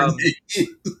given her a be different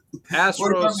name.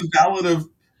 What about Astros? the Ballad of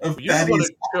You're the one Thaddeus?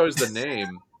 who chose the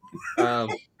name. Well,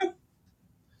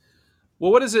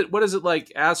 what is it? What is it like?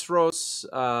 Astros.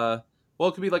 Well,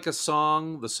 it could be like a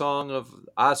song, the song of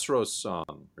Astros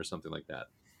song, or something like that.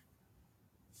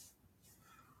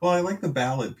 Well, I like the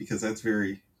ballad because that's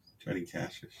very Johnny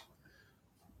Cashish.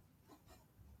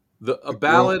 A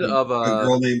ballad of A a.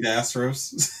 girl named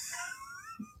Astros.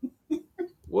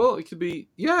 Well, it could be.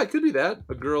 Yeah, it could be that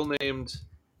a girl named.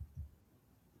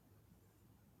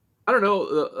 I don't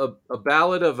know. A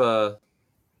ballad of a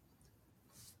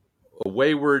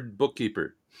wayward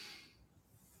bookkeeper.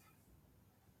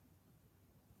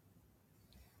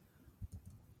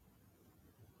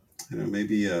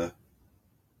 Maybe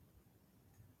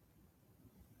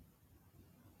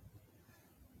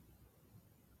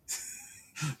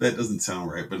that doesn't sound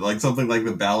right, but like something like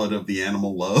the Ballad of the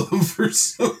Animal Love or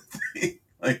something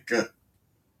like a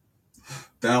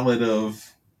ballad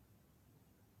of.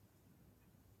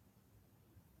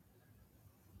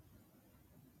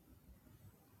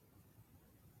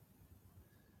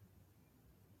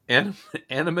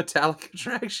 Animatalic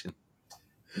attraction.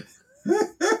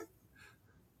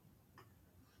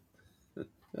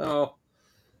 Oh.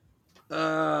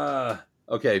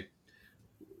 Okay.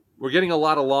 We're getting a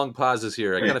lot of long pauses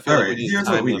here. I Wait, kind of feel all like we right. need a Here's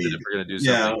what time we limit need. if we're going to do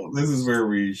Yeah, something. this is where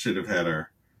we should have had where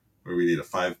we need a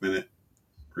 5-minute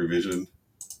revision.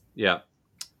 Yeah.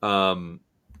 Because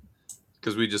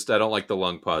I don't like the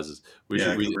long pauses. Yeah,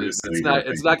 'cause we're just sitting here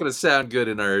It's not going to sound good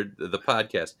in the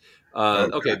podcast.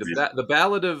 Okay, God, man. the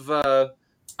Ballad of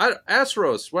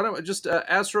Astros. Why don't we just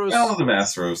Astros? Ballad of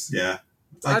Astros. Yeah,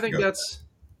 I could think go with that's,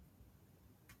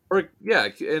 or yeah,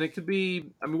 and it could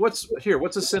be. I mean, what's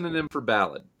a synonym for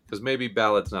ballad? Because maybe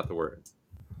ballad's not the word.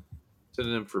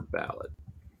 Synonym for ballad: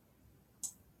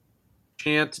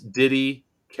 chant, ditty,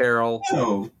 carol, that.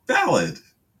 No, ballad.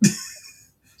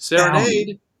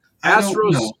 serenade. I don't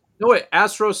Astros. know. No wait,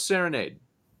 Astros serenade.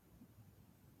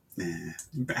 Nah, What?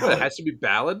 It ballad. has to be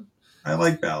ballad. I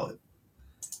like ballad.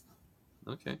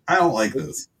 Okay. I don't like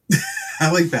those.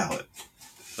 I like ballad.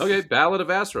 Okay, Ballad of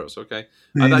Astros. Okay,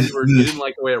 I thought you didn't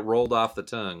like the way it rolled off the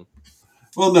tongue.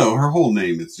 Well, no, her whole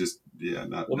name is just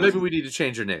not. Well, maybe we need to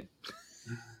change her name.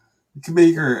 You can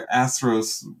make her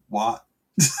Astros Watt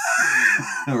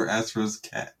or Astros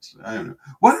Catch. I don't know.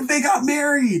 What if they got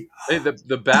married? Hey,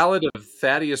 the Ballad of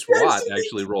Thaddeus Watt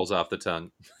actually rolls off the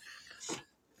tongue.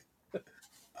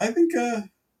 I think.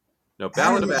 No,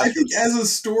 Ballad of Astros. I think as a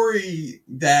story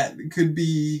that could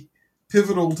be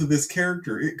pivotal to this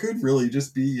character, it could really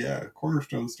just be a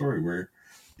cornerstone story where,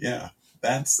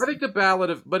 that's I think the Ballad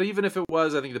of, but even if it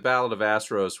was, I think the Ballad of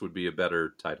Astros would be a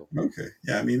better title. okay.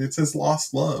 Yeah, I mean, it says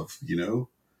lost love.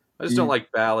 I just don't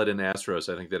like Ballad and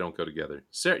Astros. I think they don't go together.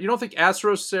 You don't think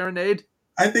Astros Serenade?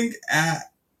 I think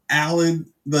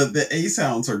Alan, the A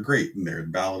sounds are great in there. The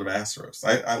Ballad of Astros.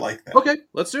 I like that. Okay,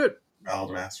 let's do it.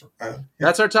 Ballad of Astros. Yeah.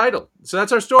 That's our title. So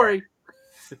that's our story.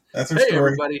 That's our Hey, story.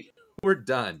 everybody, we're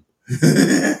done.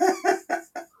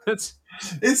 Let's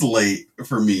It's late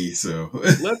for me, so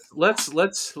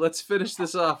let's finish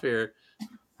this off here.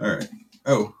 all right.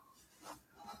 Oh,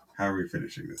 how are we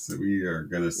finishing this? So we are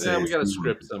gonna say Yeah, we got a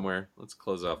script somewhere. Let's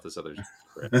close off this other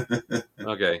script.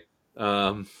 Okay.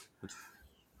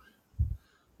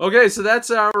 Okay, so that's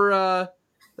our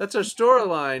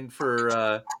storyline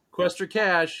for Quester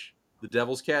Cash, the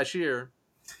Devil's Cashier.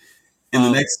 In the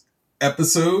next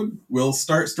episode, we'll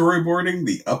start storyboarding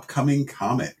the upcoming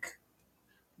comic.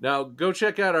 Now, go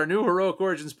check out our new Heroic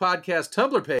Origins podcast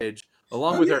Tumblr page,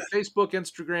 along with our Facebook,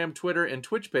 Instagram, Twitter, and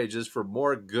Twitch pages for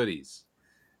more goodies.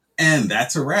 And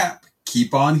that's a wrap.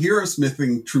 Keep on hero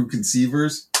smithing, true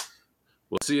conceivers.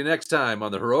 We'll see you next time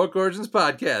on the Heroic Origins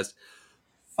podcast.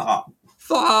 Thop.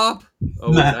 Thop.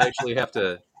 Oh, wait, I actually have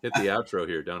to hit the outro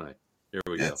here, don't I? Here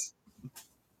we go.